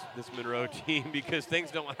behind this Monroe team because things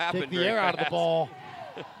don't happen Take the very air out of the fast. ball.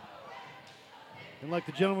 And like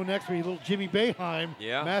the gentleman next to me, little Jimmy Boeheim,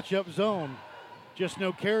 Yeah. matchup zone. Just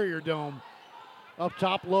no carrier dome. Up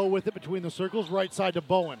top, Low with it between the circles. Right side to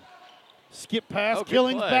Bowen. Skip pass, Oh, good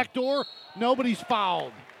Killings play. backdoor. Nobody's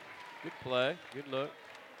fouled. Good play. Good look.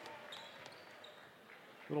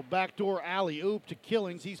 Little backdoor alley oop to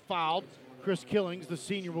Killings. He's fouled. Chris Killings, the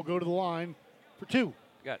senior, will go to the line for two.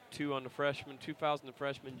 Got 2 on the freshman, 2 fouls on the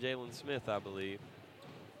freshman, Jalen Smith, I believe.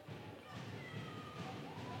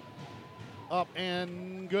 Up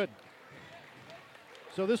and good.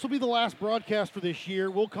 So this will be the last broadcast for this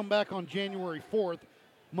year. We'll come back on January 4th.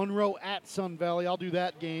 Monroe at Sun Valley. I'll do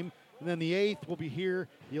that game. And then the 8th will be here.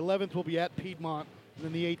 The 11th will be at Piedmont. And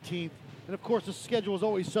then the 18th. And of course, the schedule is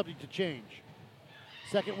always subject to change.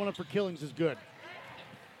 Second one up for Killings is good.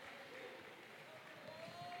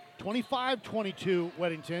 25-22,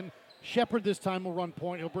 Weddington. Shepard this time will run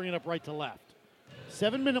point. He'll bring it up right to left.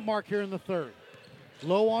 7-minute mark here in the third.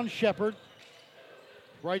 Low on Shepard.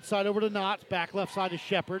 Right side over to Knotts. Back left side to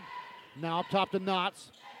Shepard. Now up top to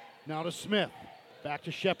Knotts. Now to Smith. Back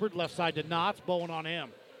to Shepard. Left side to Knotts. Bowen on him.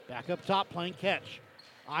 Back up top playing catch.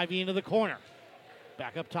 Ivy into the corner.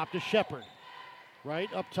 Back up top to Shepard.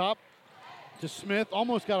 Right up top to Smith.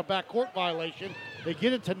 Almost got a backcourt violation. They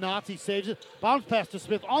get it to Knotts. He saves it. Bounce pass to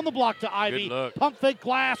Smith. On the block to Ivy. Good look. Pump fake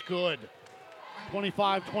glass. Good.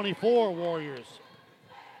 25-24 Warriors.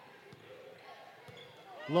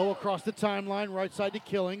 Low across the timeline. Right side to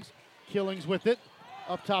Killings. Killings with it.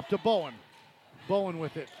 Up top to Bowen. Bowen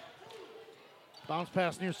with it. Bounce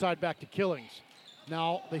pass near side back to Killings.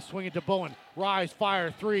 Now they swing it to Bowen. Rise,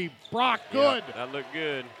 fire, three. Brock, good. Yeah, that looked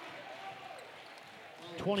good.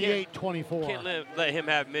 28-24. Can't let him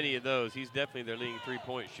have many of those. He's definitely their leading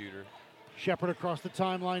three-point shooter. Shepard across the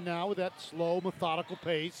timeline now with that slow, methodical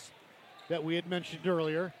pace that we had mentioned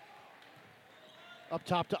earlier. Up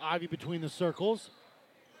top to Ivy between the circles.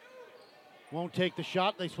 Won't take the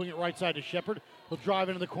shot. They swing it right side to Shepard. He'll drive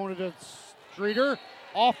into the corner to Streeter.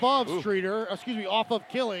 Off of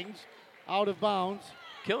Killings. Out of bounds.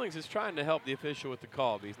 Killings is trying to help the official with the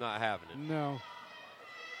call, but he's not having it. No.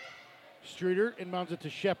 Streeter inbounds it to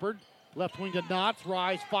Shepard. Left wing to Knotts.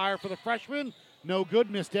 Rise, fire for the freshman. No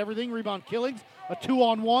good. Missed everything. Rebound Killings. A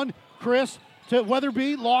 2-on-1. Chris to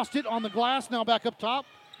Weatherby. Lost it on the glass. Now back up top.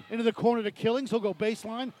 Into the corner to Killings. He'll go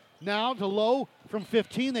baseline. Now to Low from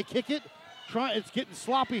 15. They kick it. It's getting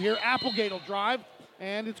sloppy here. Applegate will drive.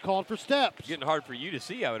 And it's called for steps. It's getting hard for you to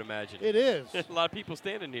see, I would imagine. It is. A lot of people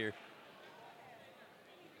standing here.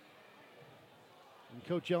 And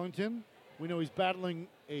Coach Ellington, we know he's battling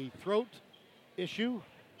a throat issue.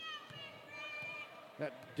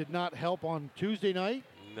 That did not help on Tuesday night.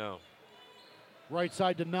 No. Right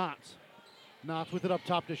side to Knotts. Knotts with it up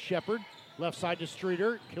top to Shepard. Left side to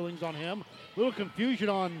Streeter. Killings on him. Little confusion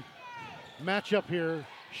on matchup here.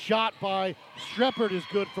 Shot by Shepard is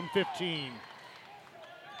good from 15.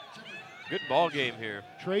 Good ball game here.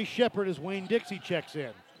 Trey Shepard as Wayne Dixie checks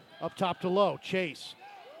in. Up top to Low. Chase.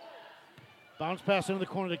 Bounce pass into the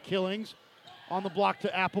corner to Killings. On the block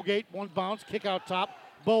to Applegate. One bounce. Kick out top.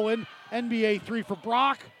 Bowen. NBA three for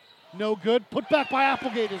Brock. No good. Put back by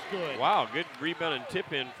Applegate is good. Wow, good rebound and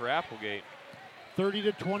tip in for Applegate.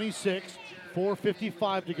 30-26.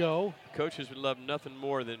 4:55 to go. Coaches would love nothing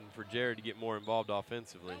more than for Jared to get more involved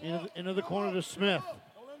offensively. Into the corner to Smith.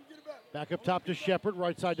 Back up top to Shepard.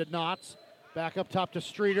 Right side to Knotts. Back up top to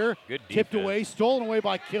Streeter. Good Tipped defense. away. Stolen away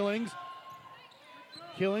by Killings.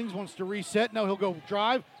 Killings wants to reset. Now he'll go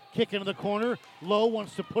drive. Kick into the corner. Low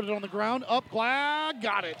wants to put it on the ground. Up. Glad.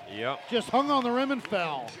 Got it. Yep. Just hung on the rim and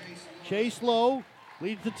fell. Chase Low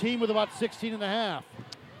leads the team with about 16 and a half.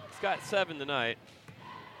 He's got 7 tonight.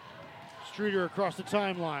 Streeter across the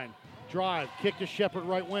timeline. Drive. Kick to Shepard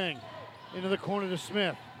right wing. Into the corner to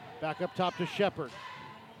Smith. Back up top to Shepard.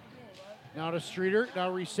 Now to Streeter. Now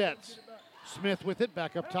resets. Smith with it,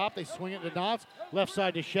 back up top. They swing it to Knotts. Left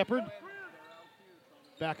side to Shepard.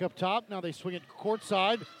 Back up top. Now they swing it court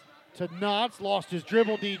side to Knotts. Lost his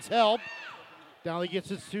dribble, needs help. Now he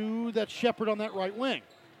gets it to that Shepard on that right wing.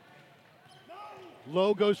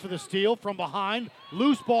 Lowe goes for the steal from behind.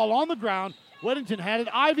 Loose ball on the ground. Weddington had it.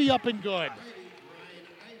 Ivy up and good.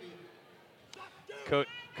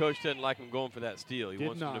 Coach doesn't like him going for that steal. He Did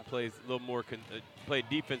wants him to not. play a little more, play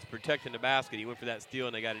defense protecting the basket. He went for that steal,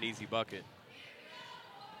 and they got an easy bucket.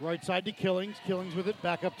 Right side to Killings. Killings with it.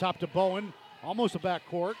 Back up top to Bowen. Almost a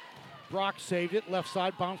backcourt. Brock saved it. Left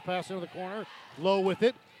side bounce pass into the corner. Lowe with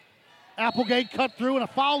it. Applegate cut through, and a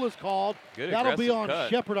foul is called. Good That'll be aggressive on cut.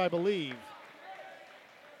 Shepard, I believe.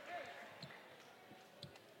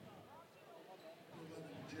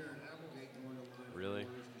 Really?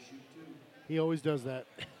 He always does that.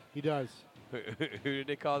 He does. Who did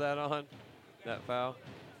they call that on? That foul?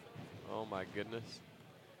 Oh, my goodness.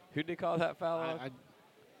 Who did they call that foul on? I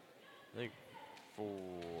think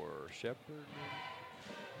for Shepard.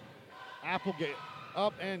 Applegate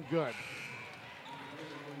up and good.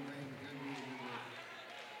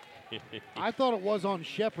 I thought it was on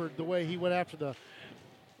Shepard the way he went after the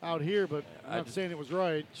out here, but I'm not saying it was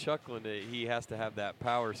right. Chuckling that he has to have that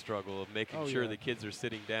power struggle of making sure yeah. the kids are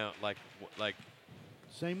sitting down. Like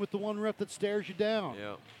Same with the one ref that stares you down.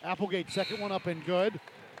 Yeah. Applegate, second one up and good.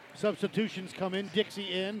 Substitutions come in.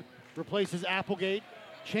 Dixie in, replaces Applegate.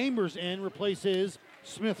 Chambers in, replaces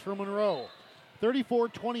Smith for Monroe.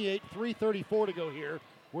 34-28, 3:34 to go here.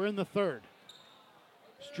 We're in the third.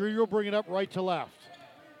 Streeter will bring it up right to left.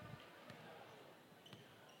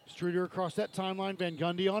 Streeter across that timeline. Van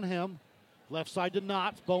Gundy on him. Left side to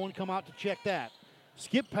Knotts. Bowen come out to check that.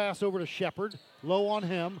 Skip pass over to Shepard. Low on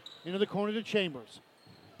him. Into the corner to Chambers.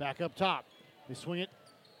 Back up top. They swing it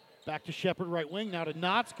back to Shepard, right wing. Now to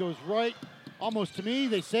Knotts. Goes right. Almost to me.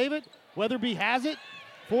 They save it. Weatherby has it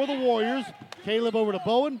for the Warriors. Caleb over to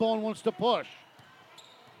Bowen. Bowen wants to push.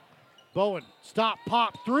 Bowen. Stop.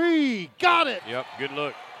 Pop. Three. Got it. Yep, good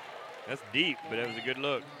look. That's deep, but that was a good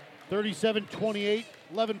look. 37-28.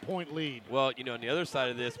 11-point lead. Well, you know, on the other side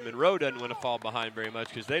of this, Monroe doesn't want to fall behind very much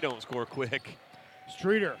because they don't score quick.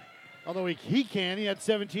 Streeter. Although he can. He had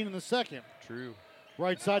 17 in the second. True.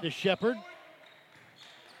 Right side to Shepard.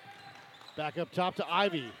 Back up top to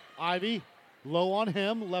Ivy. Ivy, low on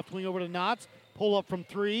him. Left wing over to Knotts. Pull up from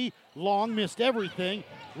three. Long, missed everything.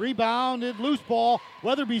 Rebounded, loose ball.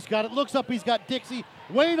 Weatherby's got it. Looks up, he's got Dixie.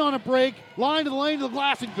 Wayne on a break. Line to the lane to the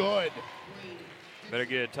glass and good. Better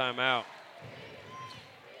get a timeout.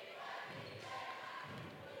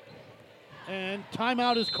 And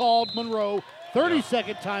timeout is called. Monroe.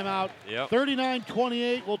 30-second timeout. Yep.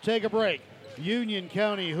 39-28. We'll take a break.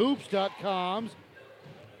 UnionCountyHoops.com's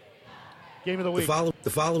Game of the Week. The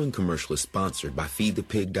following commercial is sponsored by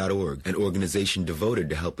FeedThePig.org, an organization devoted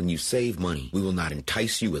to helping you save money. We will not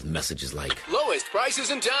entice you with messages like lowest prices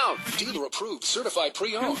in town, dealer approved, certified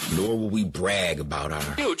pre-owned. Nor will we brag about our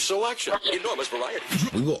Huge selection, enormous variety.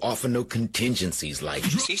 We will offer no contingencies like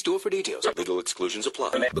See store for details. Legal exclusions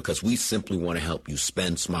apply. because we simply want to help you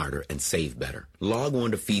spend smarter and save better. Log on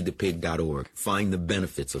to FeedThePig.org. Find the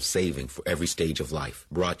benefits of saving for every stage of life.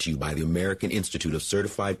 Brought to you by the American Institute of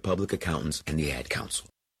Certified Public Accountants and the Ad Council.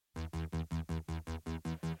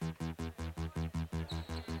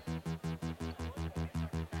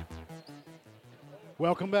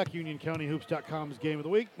 Welcome back, UnionCountyHoops.com's Game of the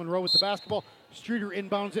Week. Monroe with the basketball. Streeter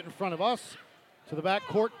inbounds it in front of us. To the back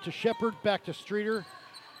court to Shepard, back to Streeter.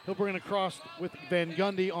 He'll bring it across with Van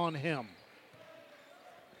Gundy on him.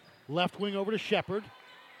 Left wing over to Shepard.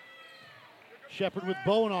 Shepard with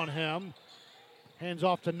Bowen on him. Hands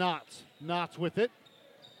off to Knotts. Knotts with it.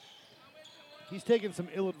 He's taken some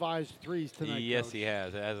ill-advised threes tonight. Yes, Coach. he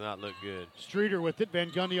has. It has not looked good. Streeter with it. Van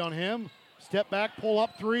Gundy on him. Step back, pull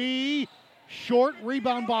up three. Short,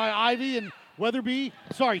 rebound by Ivy and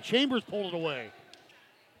Chambers pulled it away.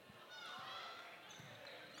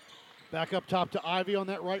 Back up top to Ivy on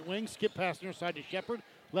that right wing. Skip pass near side to Shepard.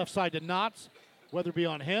 Left side to Knotts. Weatherby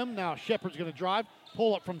on him. Now Shepard's going to drive.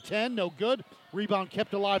 Pull up from 10. No good. Rebound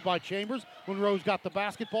kept alive by Chambers. Monroe's got the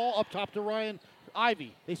basketball. Up top to Ryan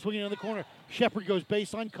Ivy. They swing it in the corner. Shepard goes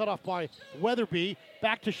baseline. Cut off by Weatherby.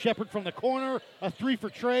 Back to Shepard from the corner. A three for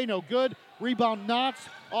Trey. No good. Rebound Knotts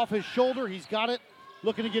off his shoulder. He's got it.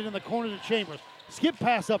 Looking to get in the corner to Chambers. Skip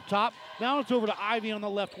pass up top. Now it's over to Ivy on the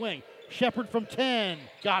left wing. Shepard from 10.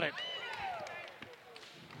 Got it.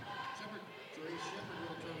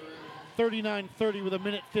 39-30 with a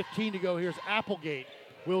minute 15 to go. Here's Applegate.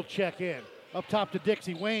 Will check in. Up top to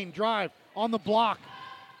Dixie. Wayne drive on the block.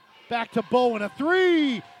 Back to Bowen. A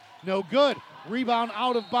three. No good. Rebound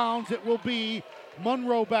out of bounds. It will be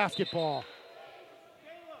Monroe basketball.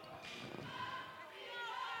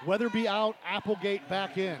 Weatherby out, Applegate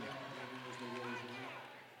back in.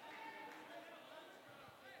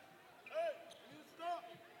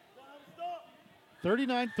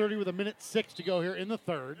 (39-30) with 1:06 to go here in the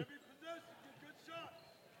third.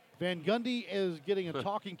 Van Gundy is getting a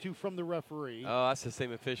talking to from the referee. Oh, that's the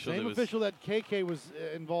same official. Same official that KK was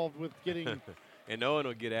involved with getting. And Owen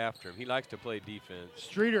will get after him. He likes to play defense.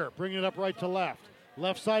 Streeter bringing it up right to left.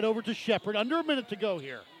 Left side over to Shepard. Under a minute to go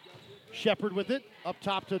here. Shepard with it. Up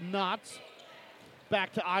top to Knotts.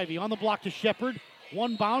 Back to Ivy. On the block to Shepard.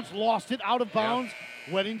 One bounce. Lost it. Out of bounds.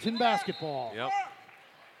 Yep. Weddington basketball. Yep.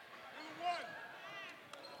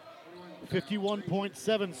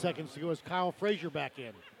 51.7 seconds to go as Kyle Frazier back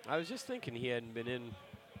in. I was just thinking he hadn't been in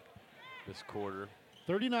this quarter.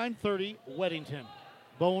 39-30, Weddington.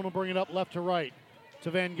 Bowen will bring it up left to right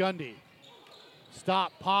to Van Gundy.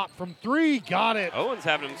 Stop, pop from three, got it. Owen's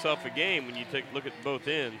having himself a game when you take a look at both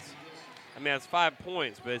ends. I mean, it's 5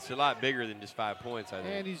 points, but it's a lot bigger than just 5 points, I think.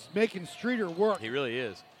 And he's making Streeter work. He really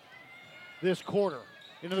is. This quarter.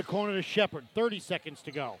 Into the corner to Shepard. 30 seconds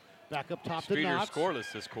to go. Back up top Streeter to Knotts.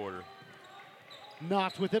 scoreless this quarter.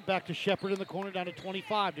 Knotts with it. Back to Shepard in the corner, down to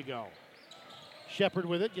 25 to go. Shepard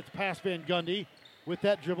with it. Gets past Van Gundy. With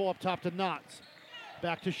that dribble up top to Knotts.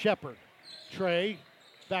 Back to Shepard. Trey.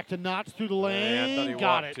 Back to Knotts through the lane. Yeah, I thought he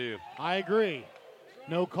got walked it. too. I agree.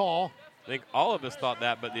 No call. I think all of us thought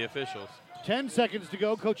that, but the officials. 10 seconds to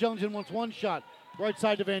go. Coach Ellington wants one shot. Right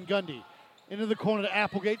side to Van Gundy. Into the corner to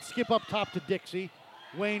Applegate. Skip up top to Dixie.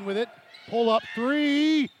 Wayne with it. Pull up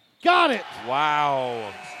three. Got it.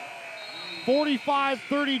 Wow.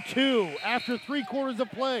 45-32 after 3 quarters of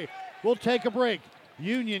play. We'll take a break.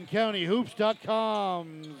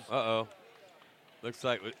 UnionCountyHoops.com. Uh-oh. Looks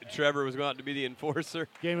like Trevor was going to be the enforcer.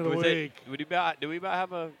 Game of the week. Do we about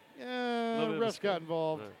have a Yeah, little bit of a refs got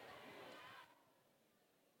involved.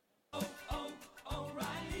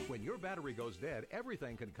 When your battery goes dead,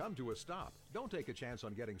 everything can come to a stop. Don't take a chance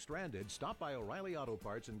on getting stranded. Stop by O'Reilly Auto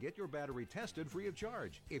Parts and get your battery tested free of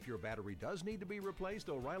charge. If your battery does need to be replaced,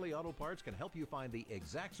 O'Reilly Auto Parts can help you find the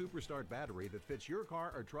exact Superstart battery that fits your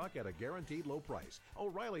car or truck at a guaranteed low price.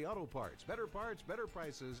 O'Reilly Auto Parts. Better parts, better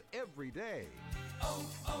prices every day.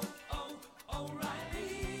 O'Reilly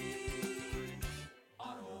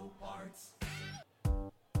Auto Parts.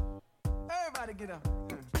 Everybody get up.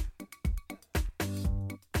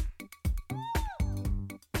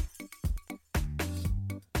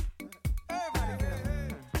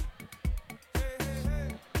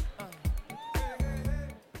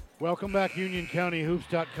 Welcome back,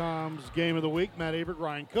 UnionCountyHoops.com's Game of the Week. Matt Abert,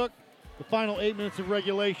 Ryan Cook. The final 8 minutes of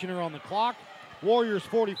regulation are on the clock. Warriors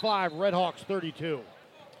 45, Redhawks 32.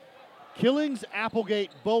 Killings,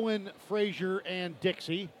 Applegate, Bowen, Frazier, and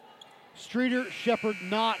Dixie. Streeter, Shepard,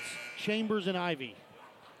 Knotts, Chambers, and Ivy.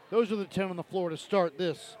 Those are the 10 on the floor to start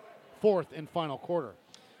this fourth and final quarter.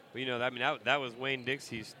 Well, you know, I mean, that was Wayne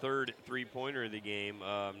Dixie's third three-pointer of the game,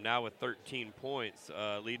 now with 13 points,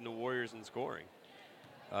 leading the Warriors in scoring.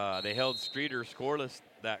 They held Streeter scoreless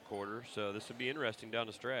that quarter, so this would be interesting down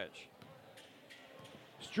the stretch.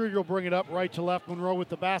 Streeter will bring it up right to left. Monroe with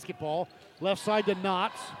the basketball. Left side to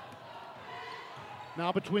Knotts.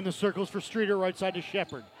 Now between the circles for Streeter, right side to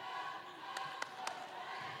Shepard.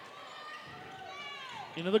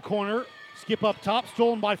 Into the corner. Skip up top.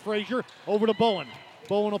 Stolen by Frazier. Over to Bowen.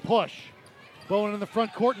 Bowen will push. Bowen in the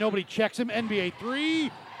front court. Nobody checks him. NBA three.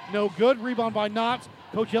 No good. Rebound by Knotts.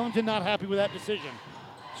 Coach Ellington not happy with that decision.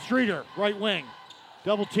 Streeter, right wing.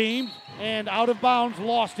 Double teamed and out of bounds.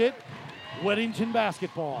 Lost it. Weddington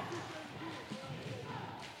basketball.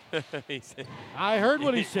 I heard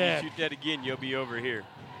what he said. You shoot that again, you'll be over here.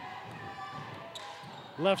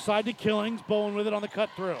 Left side to Killings. Bowen with it on the cut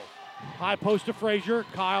through. High post to Frazier.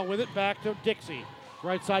 Kyle with it back to Dixie.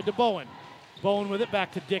 Right side to Bowen. Bowen with it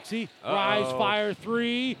back to Dixie. Rise, fire,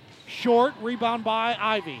 three. Short. Rebound by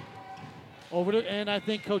Ivy. Over to, and I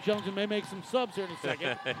think Coach Ellington may make some subs here in a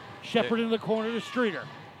second. Shepard in the corner to Streeter.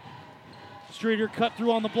 Streeter cut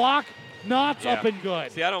through on the block. Knotts up and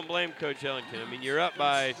good. See, I don't blame Coach Ellington. I mean, you're up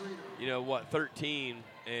by, 13,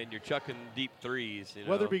 and you're chucking deep threes.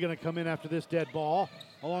 Weatherby going to come in after this dead ball,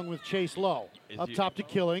 along with Chase Lowe. Up top to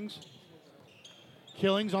Killings.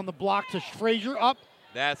 Killings on the block to Frazier. Up.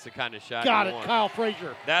 That's the kind of shot Got you it, want. Kyle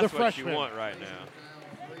Frazier. That's the what freshman. you want right now.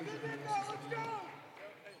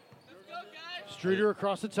 Streeter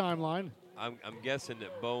across the timeline. I'm guessing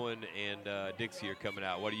that Bowen and Dixie are coming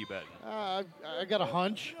out. What are you betting? I got a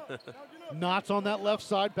hunch. Knotts on that left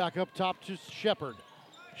side, back up top to Shepard.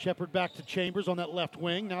 Shepard back to Chambers on that left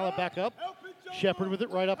wing. Now that back up. Shepard with it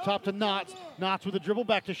right up top to Knotts. Knotts with a dribble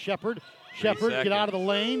back to Shepard. Shepard, get out of the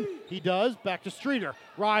lane. He does. Back to Streeter.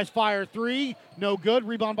 Rise, fire, three. No good.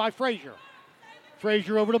 Rebound by Frazier.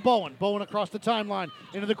 Frazier over to Bowen. Bowen across the timeline.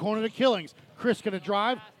 Into the corner to Killings. Chris going to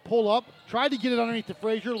drive, pull up. Tried to get it underneath to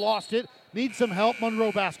Frazier. Lost it. Needs some help.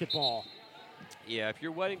 Monroe basketball. Yeah, if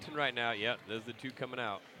you're Weddington right now, yeah, those are the two coming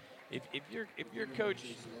out. If you're Coach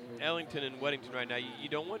Ellington and Weddington right now, you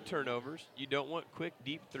don't want turnovers. You don't want quick,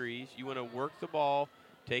 deep threes. You want to work the ball,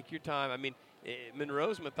 take your time. I mean,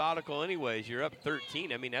 Monroe's methodical anyways. You're up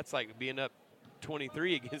 13. I mean, that's like being up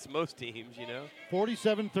 23 against most teams, you know.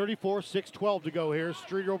 47-34, 6:12 to go here.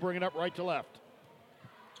 Streeter will bring it up right to left.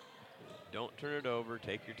 Don't turn it over.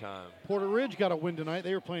 Take your time. Porter Ridge got a win tonight.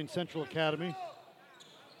 They were playing Central Academy.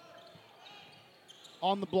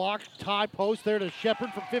 On the block, tie post there to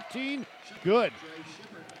Shepard from 15. Good.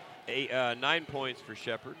 9 points for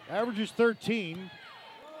Shepard. Averages 13.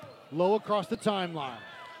 Low across the timeline.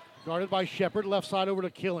 Guarded by Shepard. Left side over to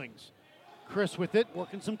Killings. Chris with it,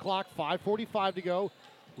 working some clock. 5:45 to go.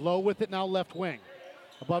 Low with it now left wing.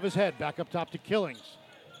 Above his head, back up top to Killings.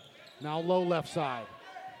 Now Low left side.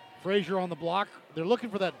 Frazier on the block. They're looking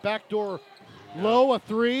for that backdoor. Low, a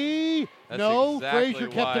three. That's no, exactly Frazier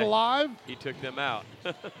kept it alive. He took them out.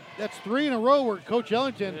 That's 3 in a row where Coach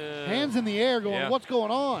Ellington, hands in the air going, what's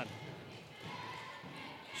going on?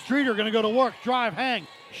 Streeter going to go to work. Drive, hang.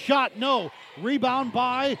 Shot, no. Rebound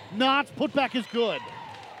by Knotts. Putback is good.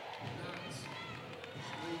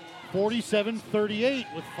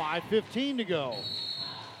 47-38 with 5:15 to go.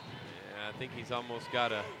 Yeah, I think he's almost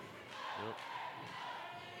got a.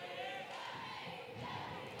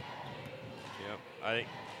 Yep.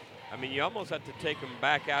 I mean, you almost have to take him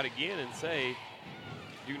back out again and say,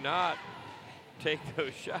 do not take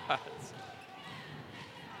those shots.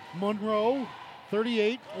 Monroe,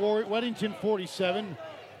 38. Weddington, 47.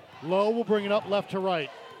 Low will bring it up left to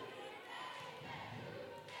right.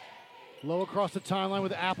 Low across the timeline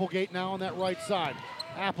with Applegate now on that right side.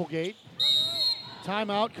 Applegate.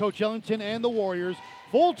 Timeout, Coach Ellington and the Warriors.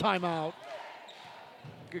 Full timeout.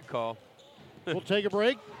 Good call. We'll take a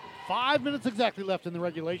break. 5 minutes exactly left in the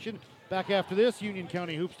regulation. Back after this,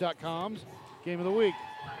 UnionCountyHoops.com's Game of the Week.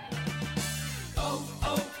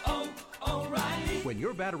 O'Reilly. When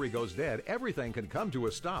your battery goes dead, everything can come to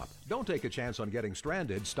a stop. Don't take a chance on getting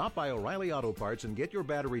stranded. Stop by O'Reilly Auto Parts and get your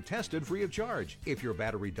battery tested free of charge. If your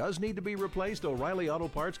battery does need to be replaced, O'Reilly Auto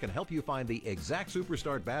Parts can help you find the exact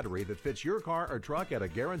Superstart battery that fits your car or truck at a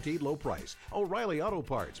guaranteed low price. O'Reilly Auto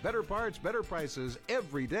Parts. Better parts, better prices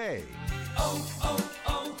every day.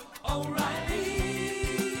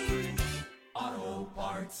 O'Reilly Auto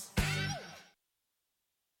Parts.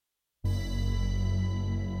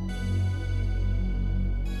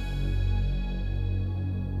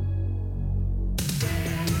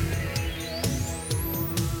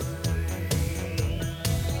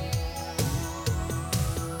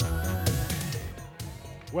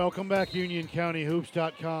 Welcome back,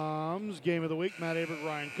 UnionCountyHoops.com's Game of the Week. Matt Aberg,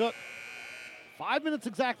 Ryan Cook. 5 minutes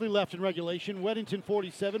exactly left in regulation. Weddington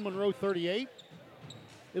 47, Monroe 38.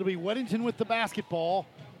 It'll be Weddington with the basketball.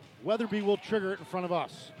 Weatherby will trigger it in front of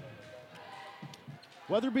us.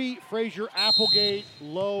 Weatherby, Frazier, Applegate,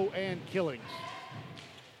 Low, and Killings.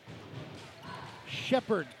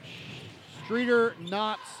 Shepard, Streeter,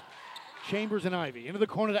 Knotts, Chambers, and Ivy. Into the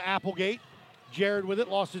corner to Applegate. Jared with it,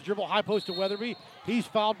 lost his dribble, high post to Weatherby. He's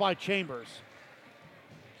fouled by Chambers.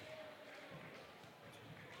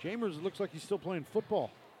 Chambers looks like he's still playing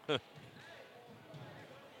football. Yeah,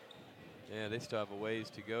 they still have a ways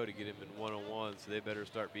to go to get him in one-on-one, so they better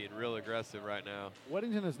start being real aggressive right now.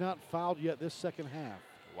 Weddington has not fouled yet this second half.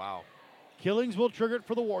 Wow. Killings will trigger it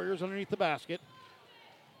for the Warriors underneath the basket.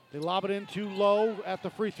 They lob it in too low at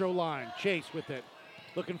the free throw line. Chase with it.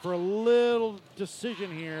 Looking for a little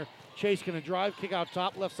decision here. Chase going to drive, kick out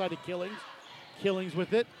top, left side to Killings. Killings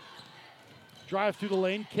with it. Drive through the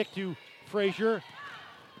lane, kick to Frazier.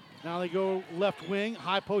 Now they go left wing,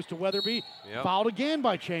 high post to Weatherby. Yep. Fouled again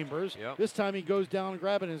by Chambers. Yep. This time he goes down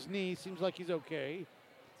grabbing his knee. Seems like he's okay.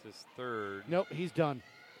 It's his third. Nope, he's done.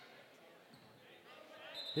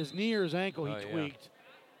 His knee or his ankle he tweaked.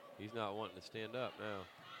 He's not wanting to stand up now.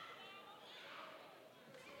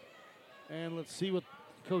 And let's see what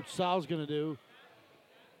Coach Sal's going to do.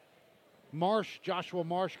 Joshua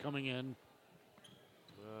Marsh coming in.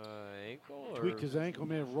 Ankle? Or? Tweaked his ankle,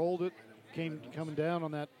 may have rolled it. Coming down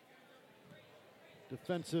on that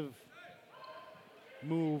defensive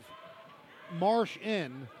move. Marsh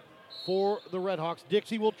in for the Redhawks.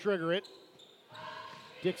 Dixie will trigger it.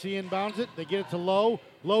 Dixie inbounds it. They get it to Low.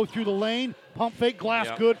 Low through the lane. Pump fake, glass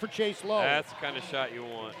good for Chase Low. That's the kind of shot you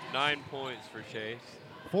want. 9 points for Chase.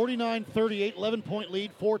 49-38, 11-point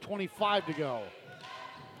lead, 4:25 to go.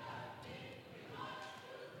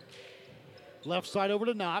 Left side over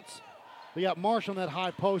to Knotts. They got Marsh on that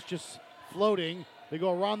high post just floating. They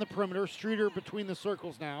go around the perimeter. Streeter between the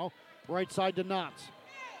circles now. Right side to Knotts.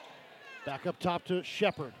 Back up top to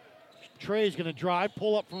Shepard. Trey's going to drive,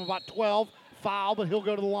 pull up from about 12. Foul, but he'll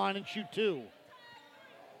go to the line and shoot 2.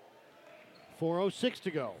 4:06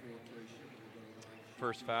 to go.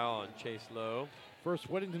 First foul on Chase Lowe.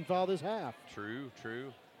 First Weddington foul this half. True.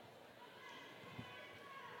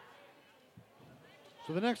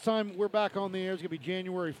 So the next time we're back on the air is going to be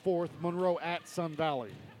January 4th, Monroe at Sun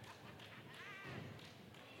Valley.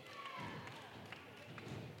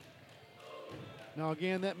 Now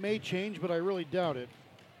again, that may change, but I really doubt it.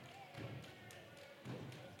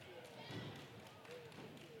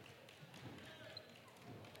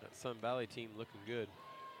 That Sun Valley team looking good.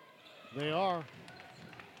 They are.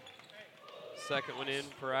 Second one in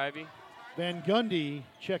for Ivy. Van Gundy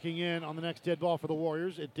checking in on the next dead ball for the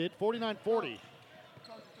Warriors. It did, 49-40.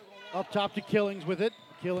 Up top to Killings with it.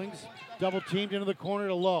 Killings double teamed into the corner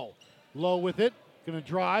to Lowe. Lowe with it, gonna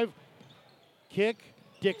drive, kick.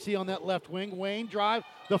 Dixie on that left wing. Wayne drive,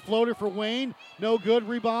 the floater for Wayne. No good,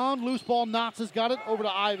 rebound. Loose ball, Knotts has got it, over to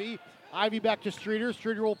Ivy. Ivy back to Streeter.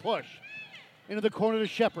 Streeter will push. Into the corner to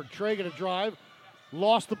Shepard. Trey gonna drive.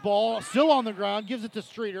 Lost the ball, still on the ground, gives it to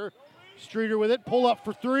Streeter. Streeter with it, pull up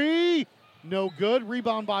for 3. No good,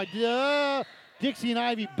 rebound by Dixie and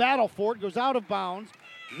Ivy battle for it, goes out of bounds.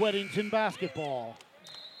 Weddington basketball.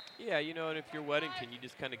 Yeah, you know, and if you're Weddington, you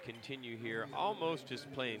just kind of continue here, almost just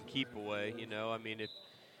playing keep away, you know. I mean, if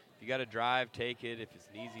you got to drive, take it. If it's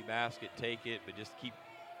an easy basket, take it, but just keep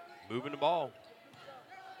moving the ball.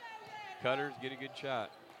 Cutters get a good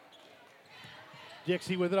shot.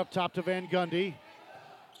 Dixie with it up top to Van Gundy.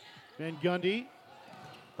 Van Gundy,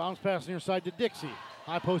 bounce pass near side to Dixie.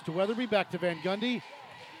 High post to Weatherby, back to Van Gundy.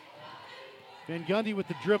 Van Gundy with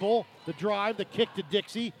the dribble, the drive, the kick to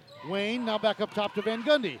Dixie. Wayne now back up top to Van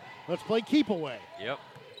Gundy. Let's play keep away. Yep.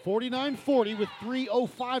 49-40 with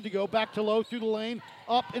 3:05 to go. Back to Lowe through the lane,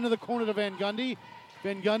 up into the corner to Van Gundy.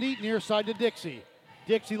 Van Gundy near side to Dixie.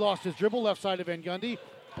 Dixie lost his dribble, left side to Van Gundy.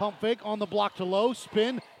 Pump fake on the block to Lowe,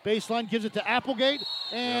 spin, baseline, gives it to Applegate,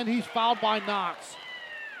 and he's fouled by Knotts.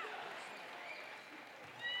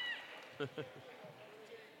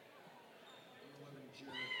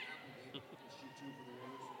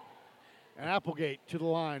 And Applegate to the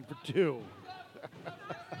line for 2.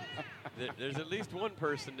 There's at least one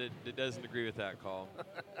person that doesn't agree with that call.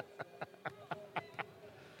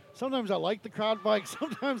 Sometimes I like the crowd bike,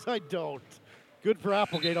 sometimes I don't. Good for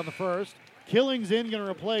Applegate on the first. Killings in, going to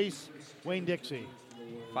replace Wayne Dixie.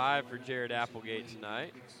 5 for Jared Applegate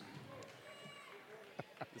tonight.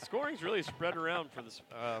 The scoring's really spread around for the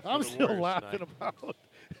I'm still Warriors laughing tonight. about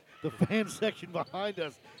the fan section behind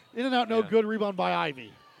us. In and out, no good. Rebound by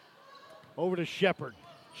Ivy. Over to Shepard.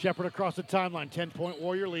 Shepard across the timeline. 10-point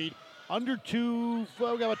Warrior lead. Under 2,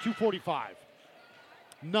 well, we got about 2:45.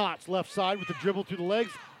 Knotts left side with the dribble through the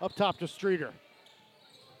legs. Up top to Streeter.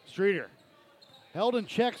 Streeter held in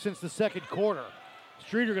check since the second quarter.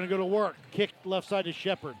 Streeter going to go to work. Kick left side to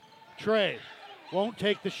Shepard. Trey won't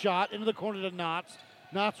take the shot. Into the corner to Knotts.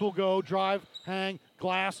 Knotts will go, drive, hang,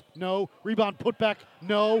 glass, no. Rebound, put back,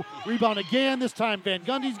 no. Rebound again. This time Van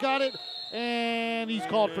Gundy's got it, and he's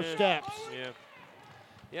called for steps.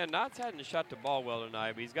 Yeah, Knotts hadn't shot the ball well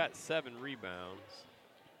tonight, but he's got 7 rebounds.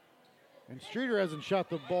 And Streeter hasn't shot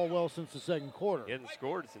the ball well since the second quarter. He hasn't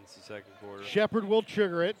scored since the second quarter. Shepard will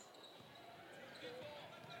trigger it.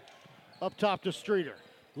 Up top to Streeter.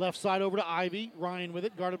 Left side over to Ivy. Ryan with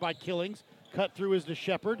it, guarded by Killings. Cut through is to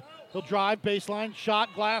Shepard. He'll drive, baseline,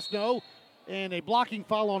 shot, glass, no. And a blocking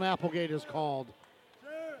foul on Applegate is called.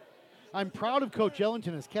 I'm proud of Coach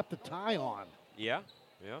Ellington has kept the tie on. Yeah.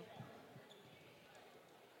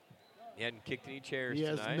 He hadn't kicked any chairs He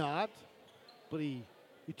tonight. has not. But he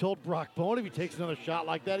told Brock Bowen if he takes another shot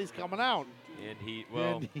like that, he's coming out. And he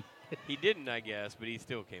he didn't, I guess, but he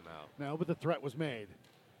still came out. No, but the threat was made.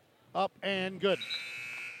 Up and good.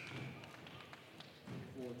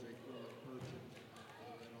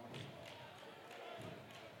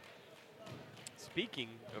 Speaking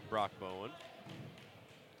of Brock Bowen,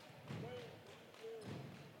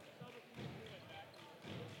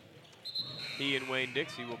 he and Wayne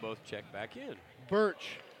Dixie will both check back in.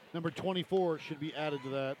 Birch, number 24, should be added to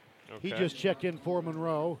that. He Okay. just checked in for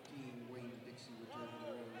Monroe.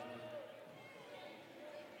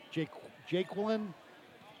 Jaqueline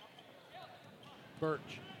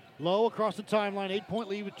Birch. Low across the timeline, 8-point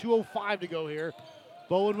lead with 2:05 to go here.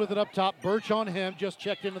 Bowen with it up top. Birch on him, just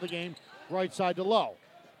checked into the game. Right side to Low.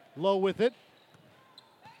 Low with it.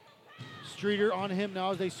 Streeter on him now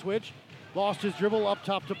as they switch. Lost his dribble up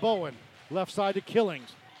top to Bowen. Left side to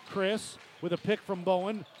Killings. Chris with a pick from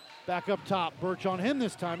Bowen. Back up top. Birch on him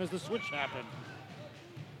this time as the switch happened.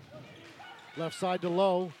 Left side to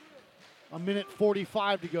Lowe. A minute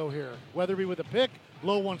 45 to go here. Weatherby with a pick.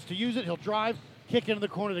 Lowe wants to use it. He'll drive. Kick into the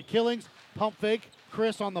corner to Killings. Pump fake.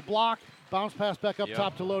 Chris on the block. Bounce pass back up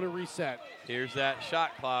top to Lowe to reset. Here's that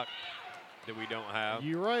shot clock that we don't have.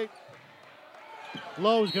 You're right.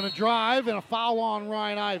 Lowe's going to drive and a foul on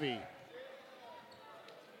Ryan Ivey.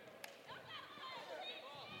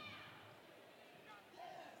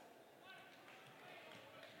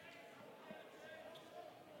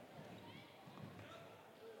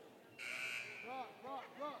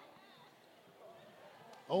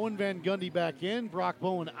 Owen Van Gundy back in. Brock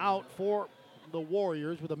Bowen out for the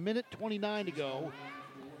Warriors with a minute 29 to go.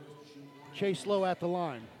 Chase Lowe at the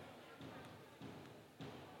line.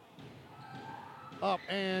 Up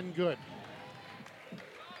and good.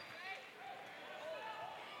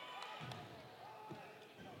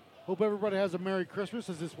 Hope everybody has a Merry Christmas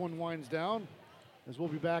as this one winds down, as we'll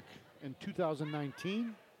be back in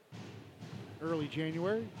 2019, early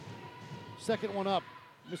January. Second one up.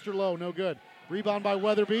 Mr. Lowe, no good. Rebound by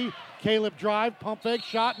Weatherby. Caleb drive, pump fake,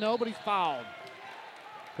 shot, no, but he's fouled.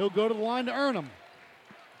 He'll go to the line to earn him.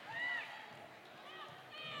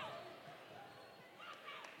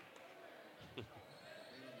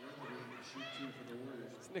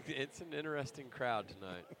 It's an interesting crowd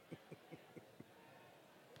tonight.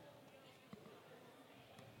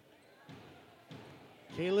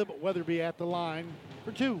 Caleb Weatherby at the line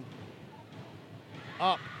for two.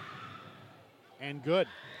 Up and good.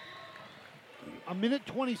 A minute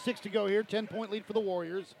 26 to go here. 10-point lead for the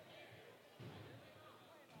Warriors.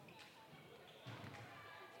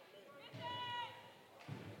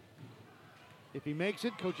 If he makes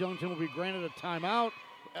it, Coach Ellington will be granted a timeout.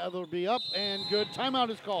 It'll be up and good. Timeout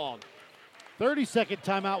is called. 30-second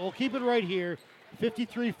timeout. We'll keep it right here.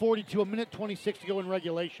 53-42, a minute 26 to go in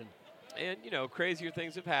regulation. And, you know, crazier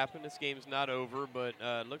things have happened. This game's not over, but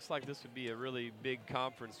it looks like this would be a really big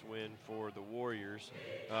conference win for the Warriors.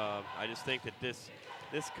 I just think that this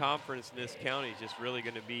conference in this county is just really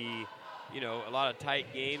going to be, you know, a lot of tight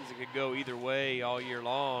games that could go either way all year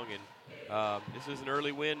long. And this is an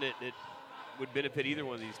early win that would benefit either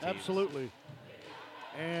one of these teams. Absolutely.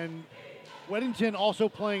 And Weddington also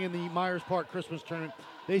playing in the Myers Park Christmas tournament.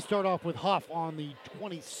 They start off with Huff on the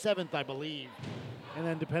 27th, I believe. And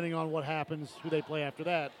then depending on what happens, who they play after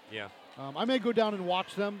that. Yeah. I may go down and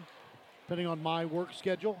watch them, depending on my work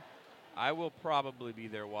schedule. I will probably be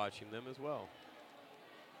there watching them as well.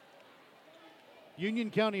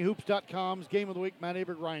 UnionCountyHoops.com's Game of the Week, Matt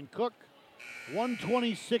Aberg, Ryan Cook.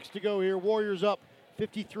 1:26 to go here. Warriors up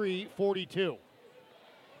 53-42.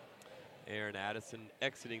 Aaron Addison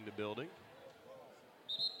exiting the building.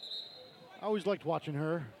 I always liked watching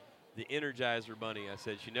her. The Energizer Bunny, I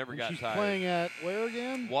said. She never And got she's tired. playing at where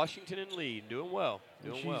again? Washington and Lee. Doing well.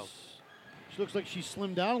 Doing well. She looks like she's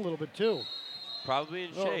slimmed down a little bit, too. Probably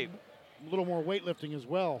in shape. A little more weightlifting as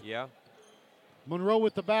well. Yeah. Monroe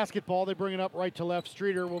with the basketball. They bring it up right to left.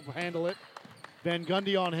 Streeter will handle it. Van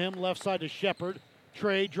Gundy on him. Left side to Shepard.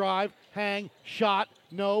 Trey, drive, hang, shot,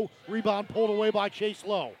 no. Rebound pulled away by Chase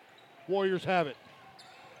Lowe. Warriors have it.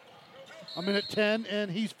 A minute 10, and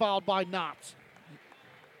he's fouled by Knotts.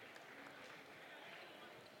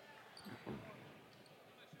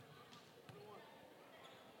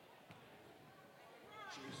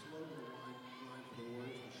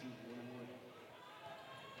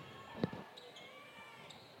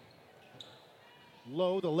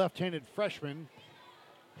 Lowe, the left-handed freshman,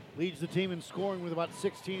 leads the team in scoring with about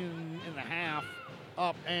 16 and a half.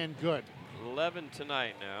 Up and good. 11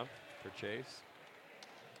 tonight now for Chase.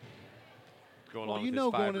 Going Well, on you with know,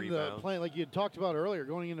 his 5 going into rebounds. playing like you had talked about earlier,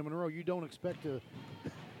 going into Monroe, you don't expect to.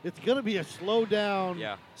 It's going to be a slow down.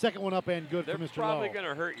 Yeah. Second one up and good They're for Mr. probably Lowe. going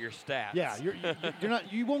to hurt your stats. Yeah, you're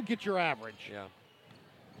not. You won't get your average. Yeah.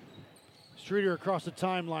 Streeter across the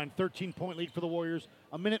timeline, 13-point lead for the Warriors.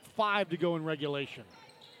 A minute 5 to go in regulation.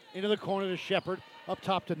 Into the corner to Shepard, up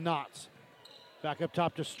top to Knotts. Back up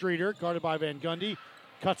top to Streeter, guarded by Van Gundy.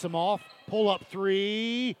 Cuts him off. Pull up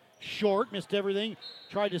three. Short, missed everything.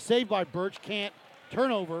 Tried to save by Birch, can't.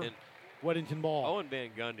 Turnover. And Weddington ball. Owen Van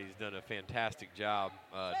Gundy's done a fantastic job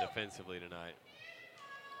defensively tonight.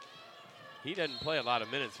 He doesn't play a lot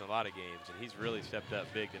of minutes in a lot of games, and he's really stepped up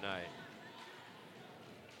big tonight.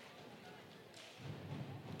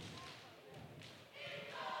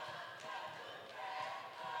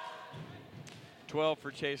 $12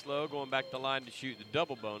 for Chase Lowe, going back to the line to shoot the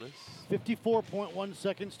double bonus. 54.1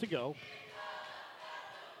 seconds to go.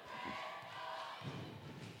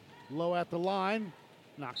 Low at the line,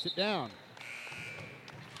 knocks it down.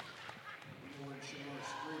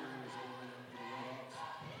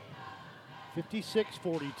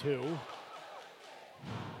 56-42.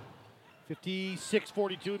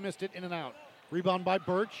 56-42, missed it in and out. Rebound by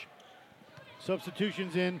Birch.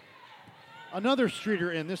 Substitutions in. Another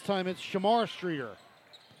Streeter in. This time it's Shamar Streeter.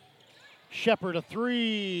 Shepard a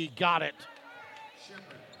three. Got it.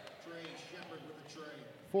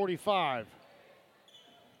 45.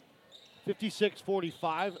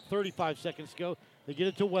 56-45. 35 seconds to go. They get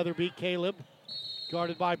it to Weatherby. Caleb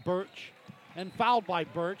guarded by Birch and fouled by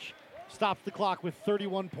Birch. Stops the clock with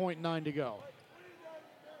 31.9 to go.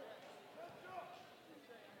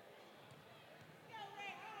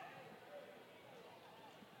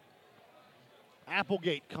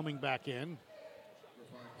 Applegate coming back in.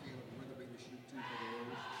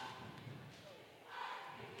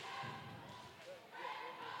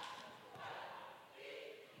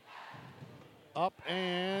 Up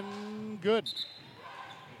and good.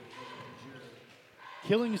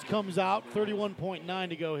 Killings comes out, 31.9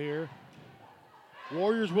 to go here.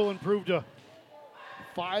 Warriors will improve to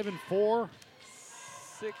 5-4.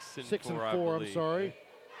 6-4, I'm sorry.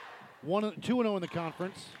 2-0 in the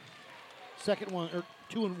conference. Second one, or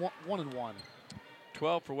 1-1.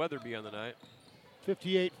 12 for Weatherby on the night.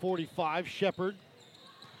 58-45. Shepherd.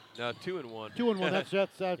 No, 2-1. 2-1. That's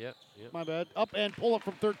Yep. my bad. Up and pull up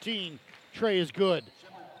from 13. Trey is good.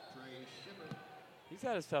 He's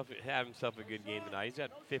had himself a good game tonight. He's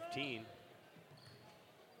at 15.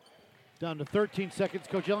 Down to 13 seconds.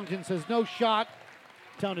 Coach Ellington says no shot.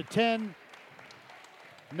 Down to 10,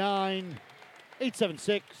 9,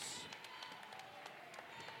 8-7-6.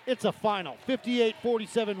 It's a final.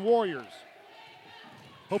 58-47 Warriors.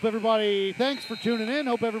 Hope everybody, thanks for tuning in.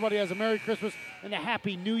 Hope everybody has a Merry Christmas and a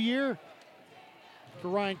Happy New Year. For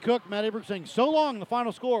Ryan Cook, Matt Abrams saying so long. The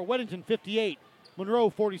final score, Weddington 58, Monroe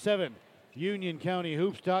 47.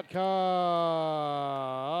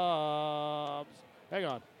 UnionCountyHoops.com. Hang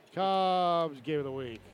on. Cubs game of the week.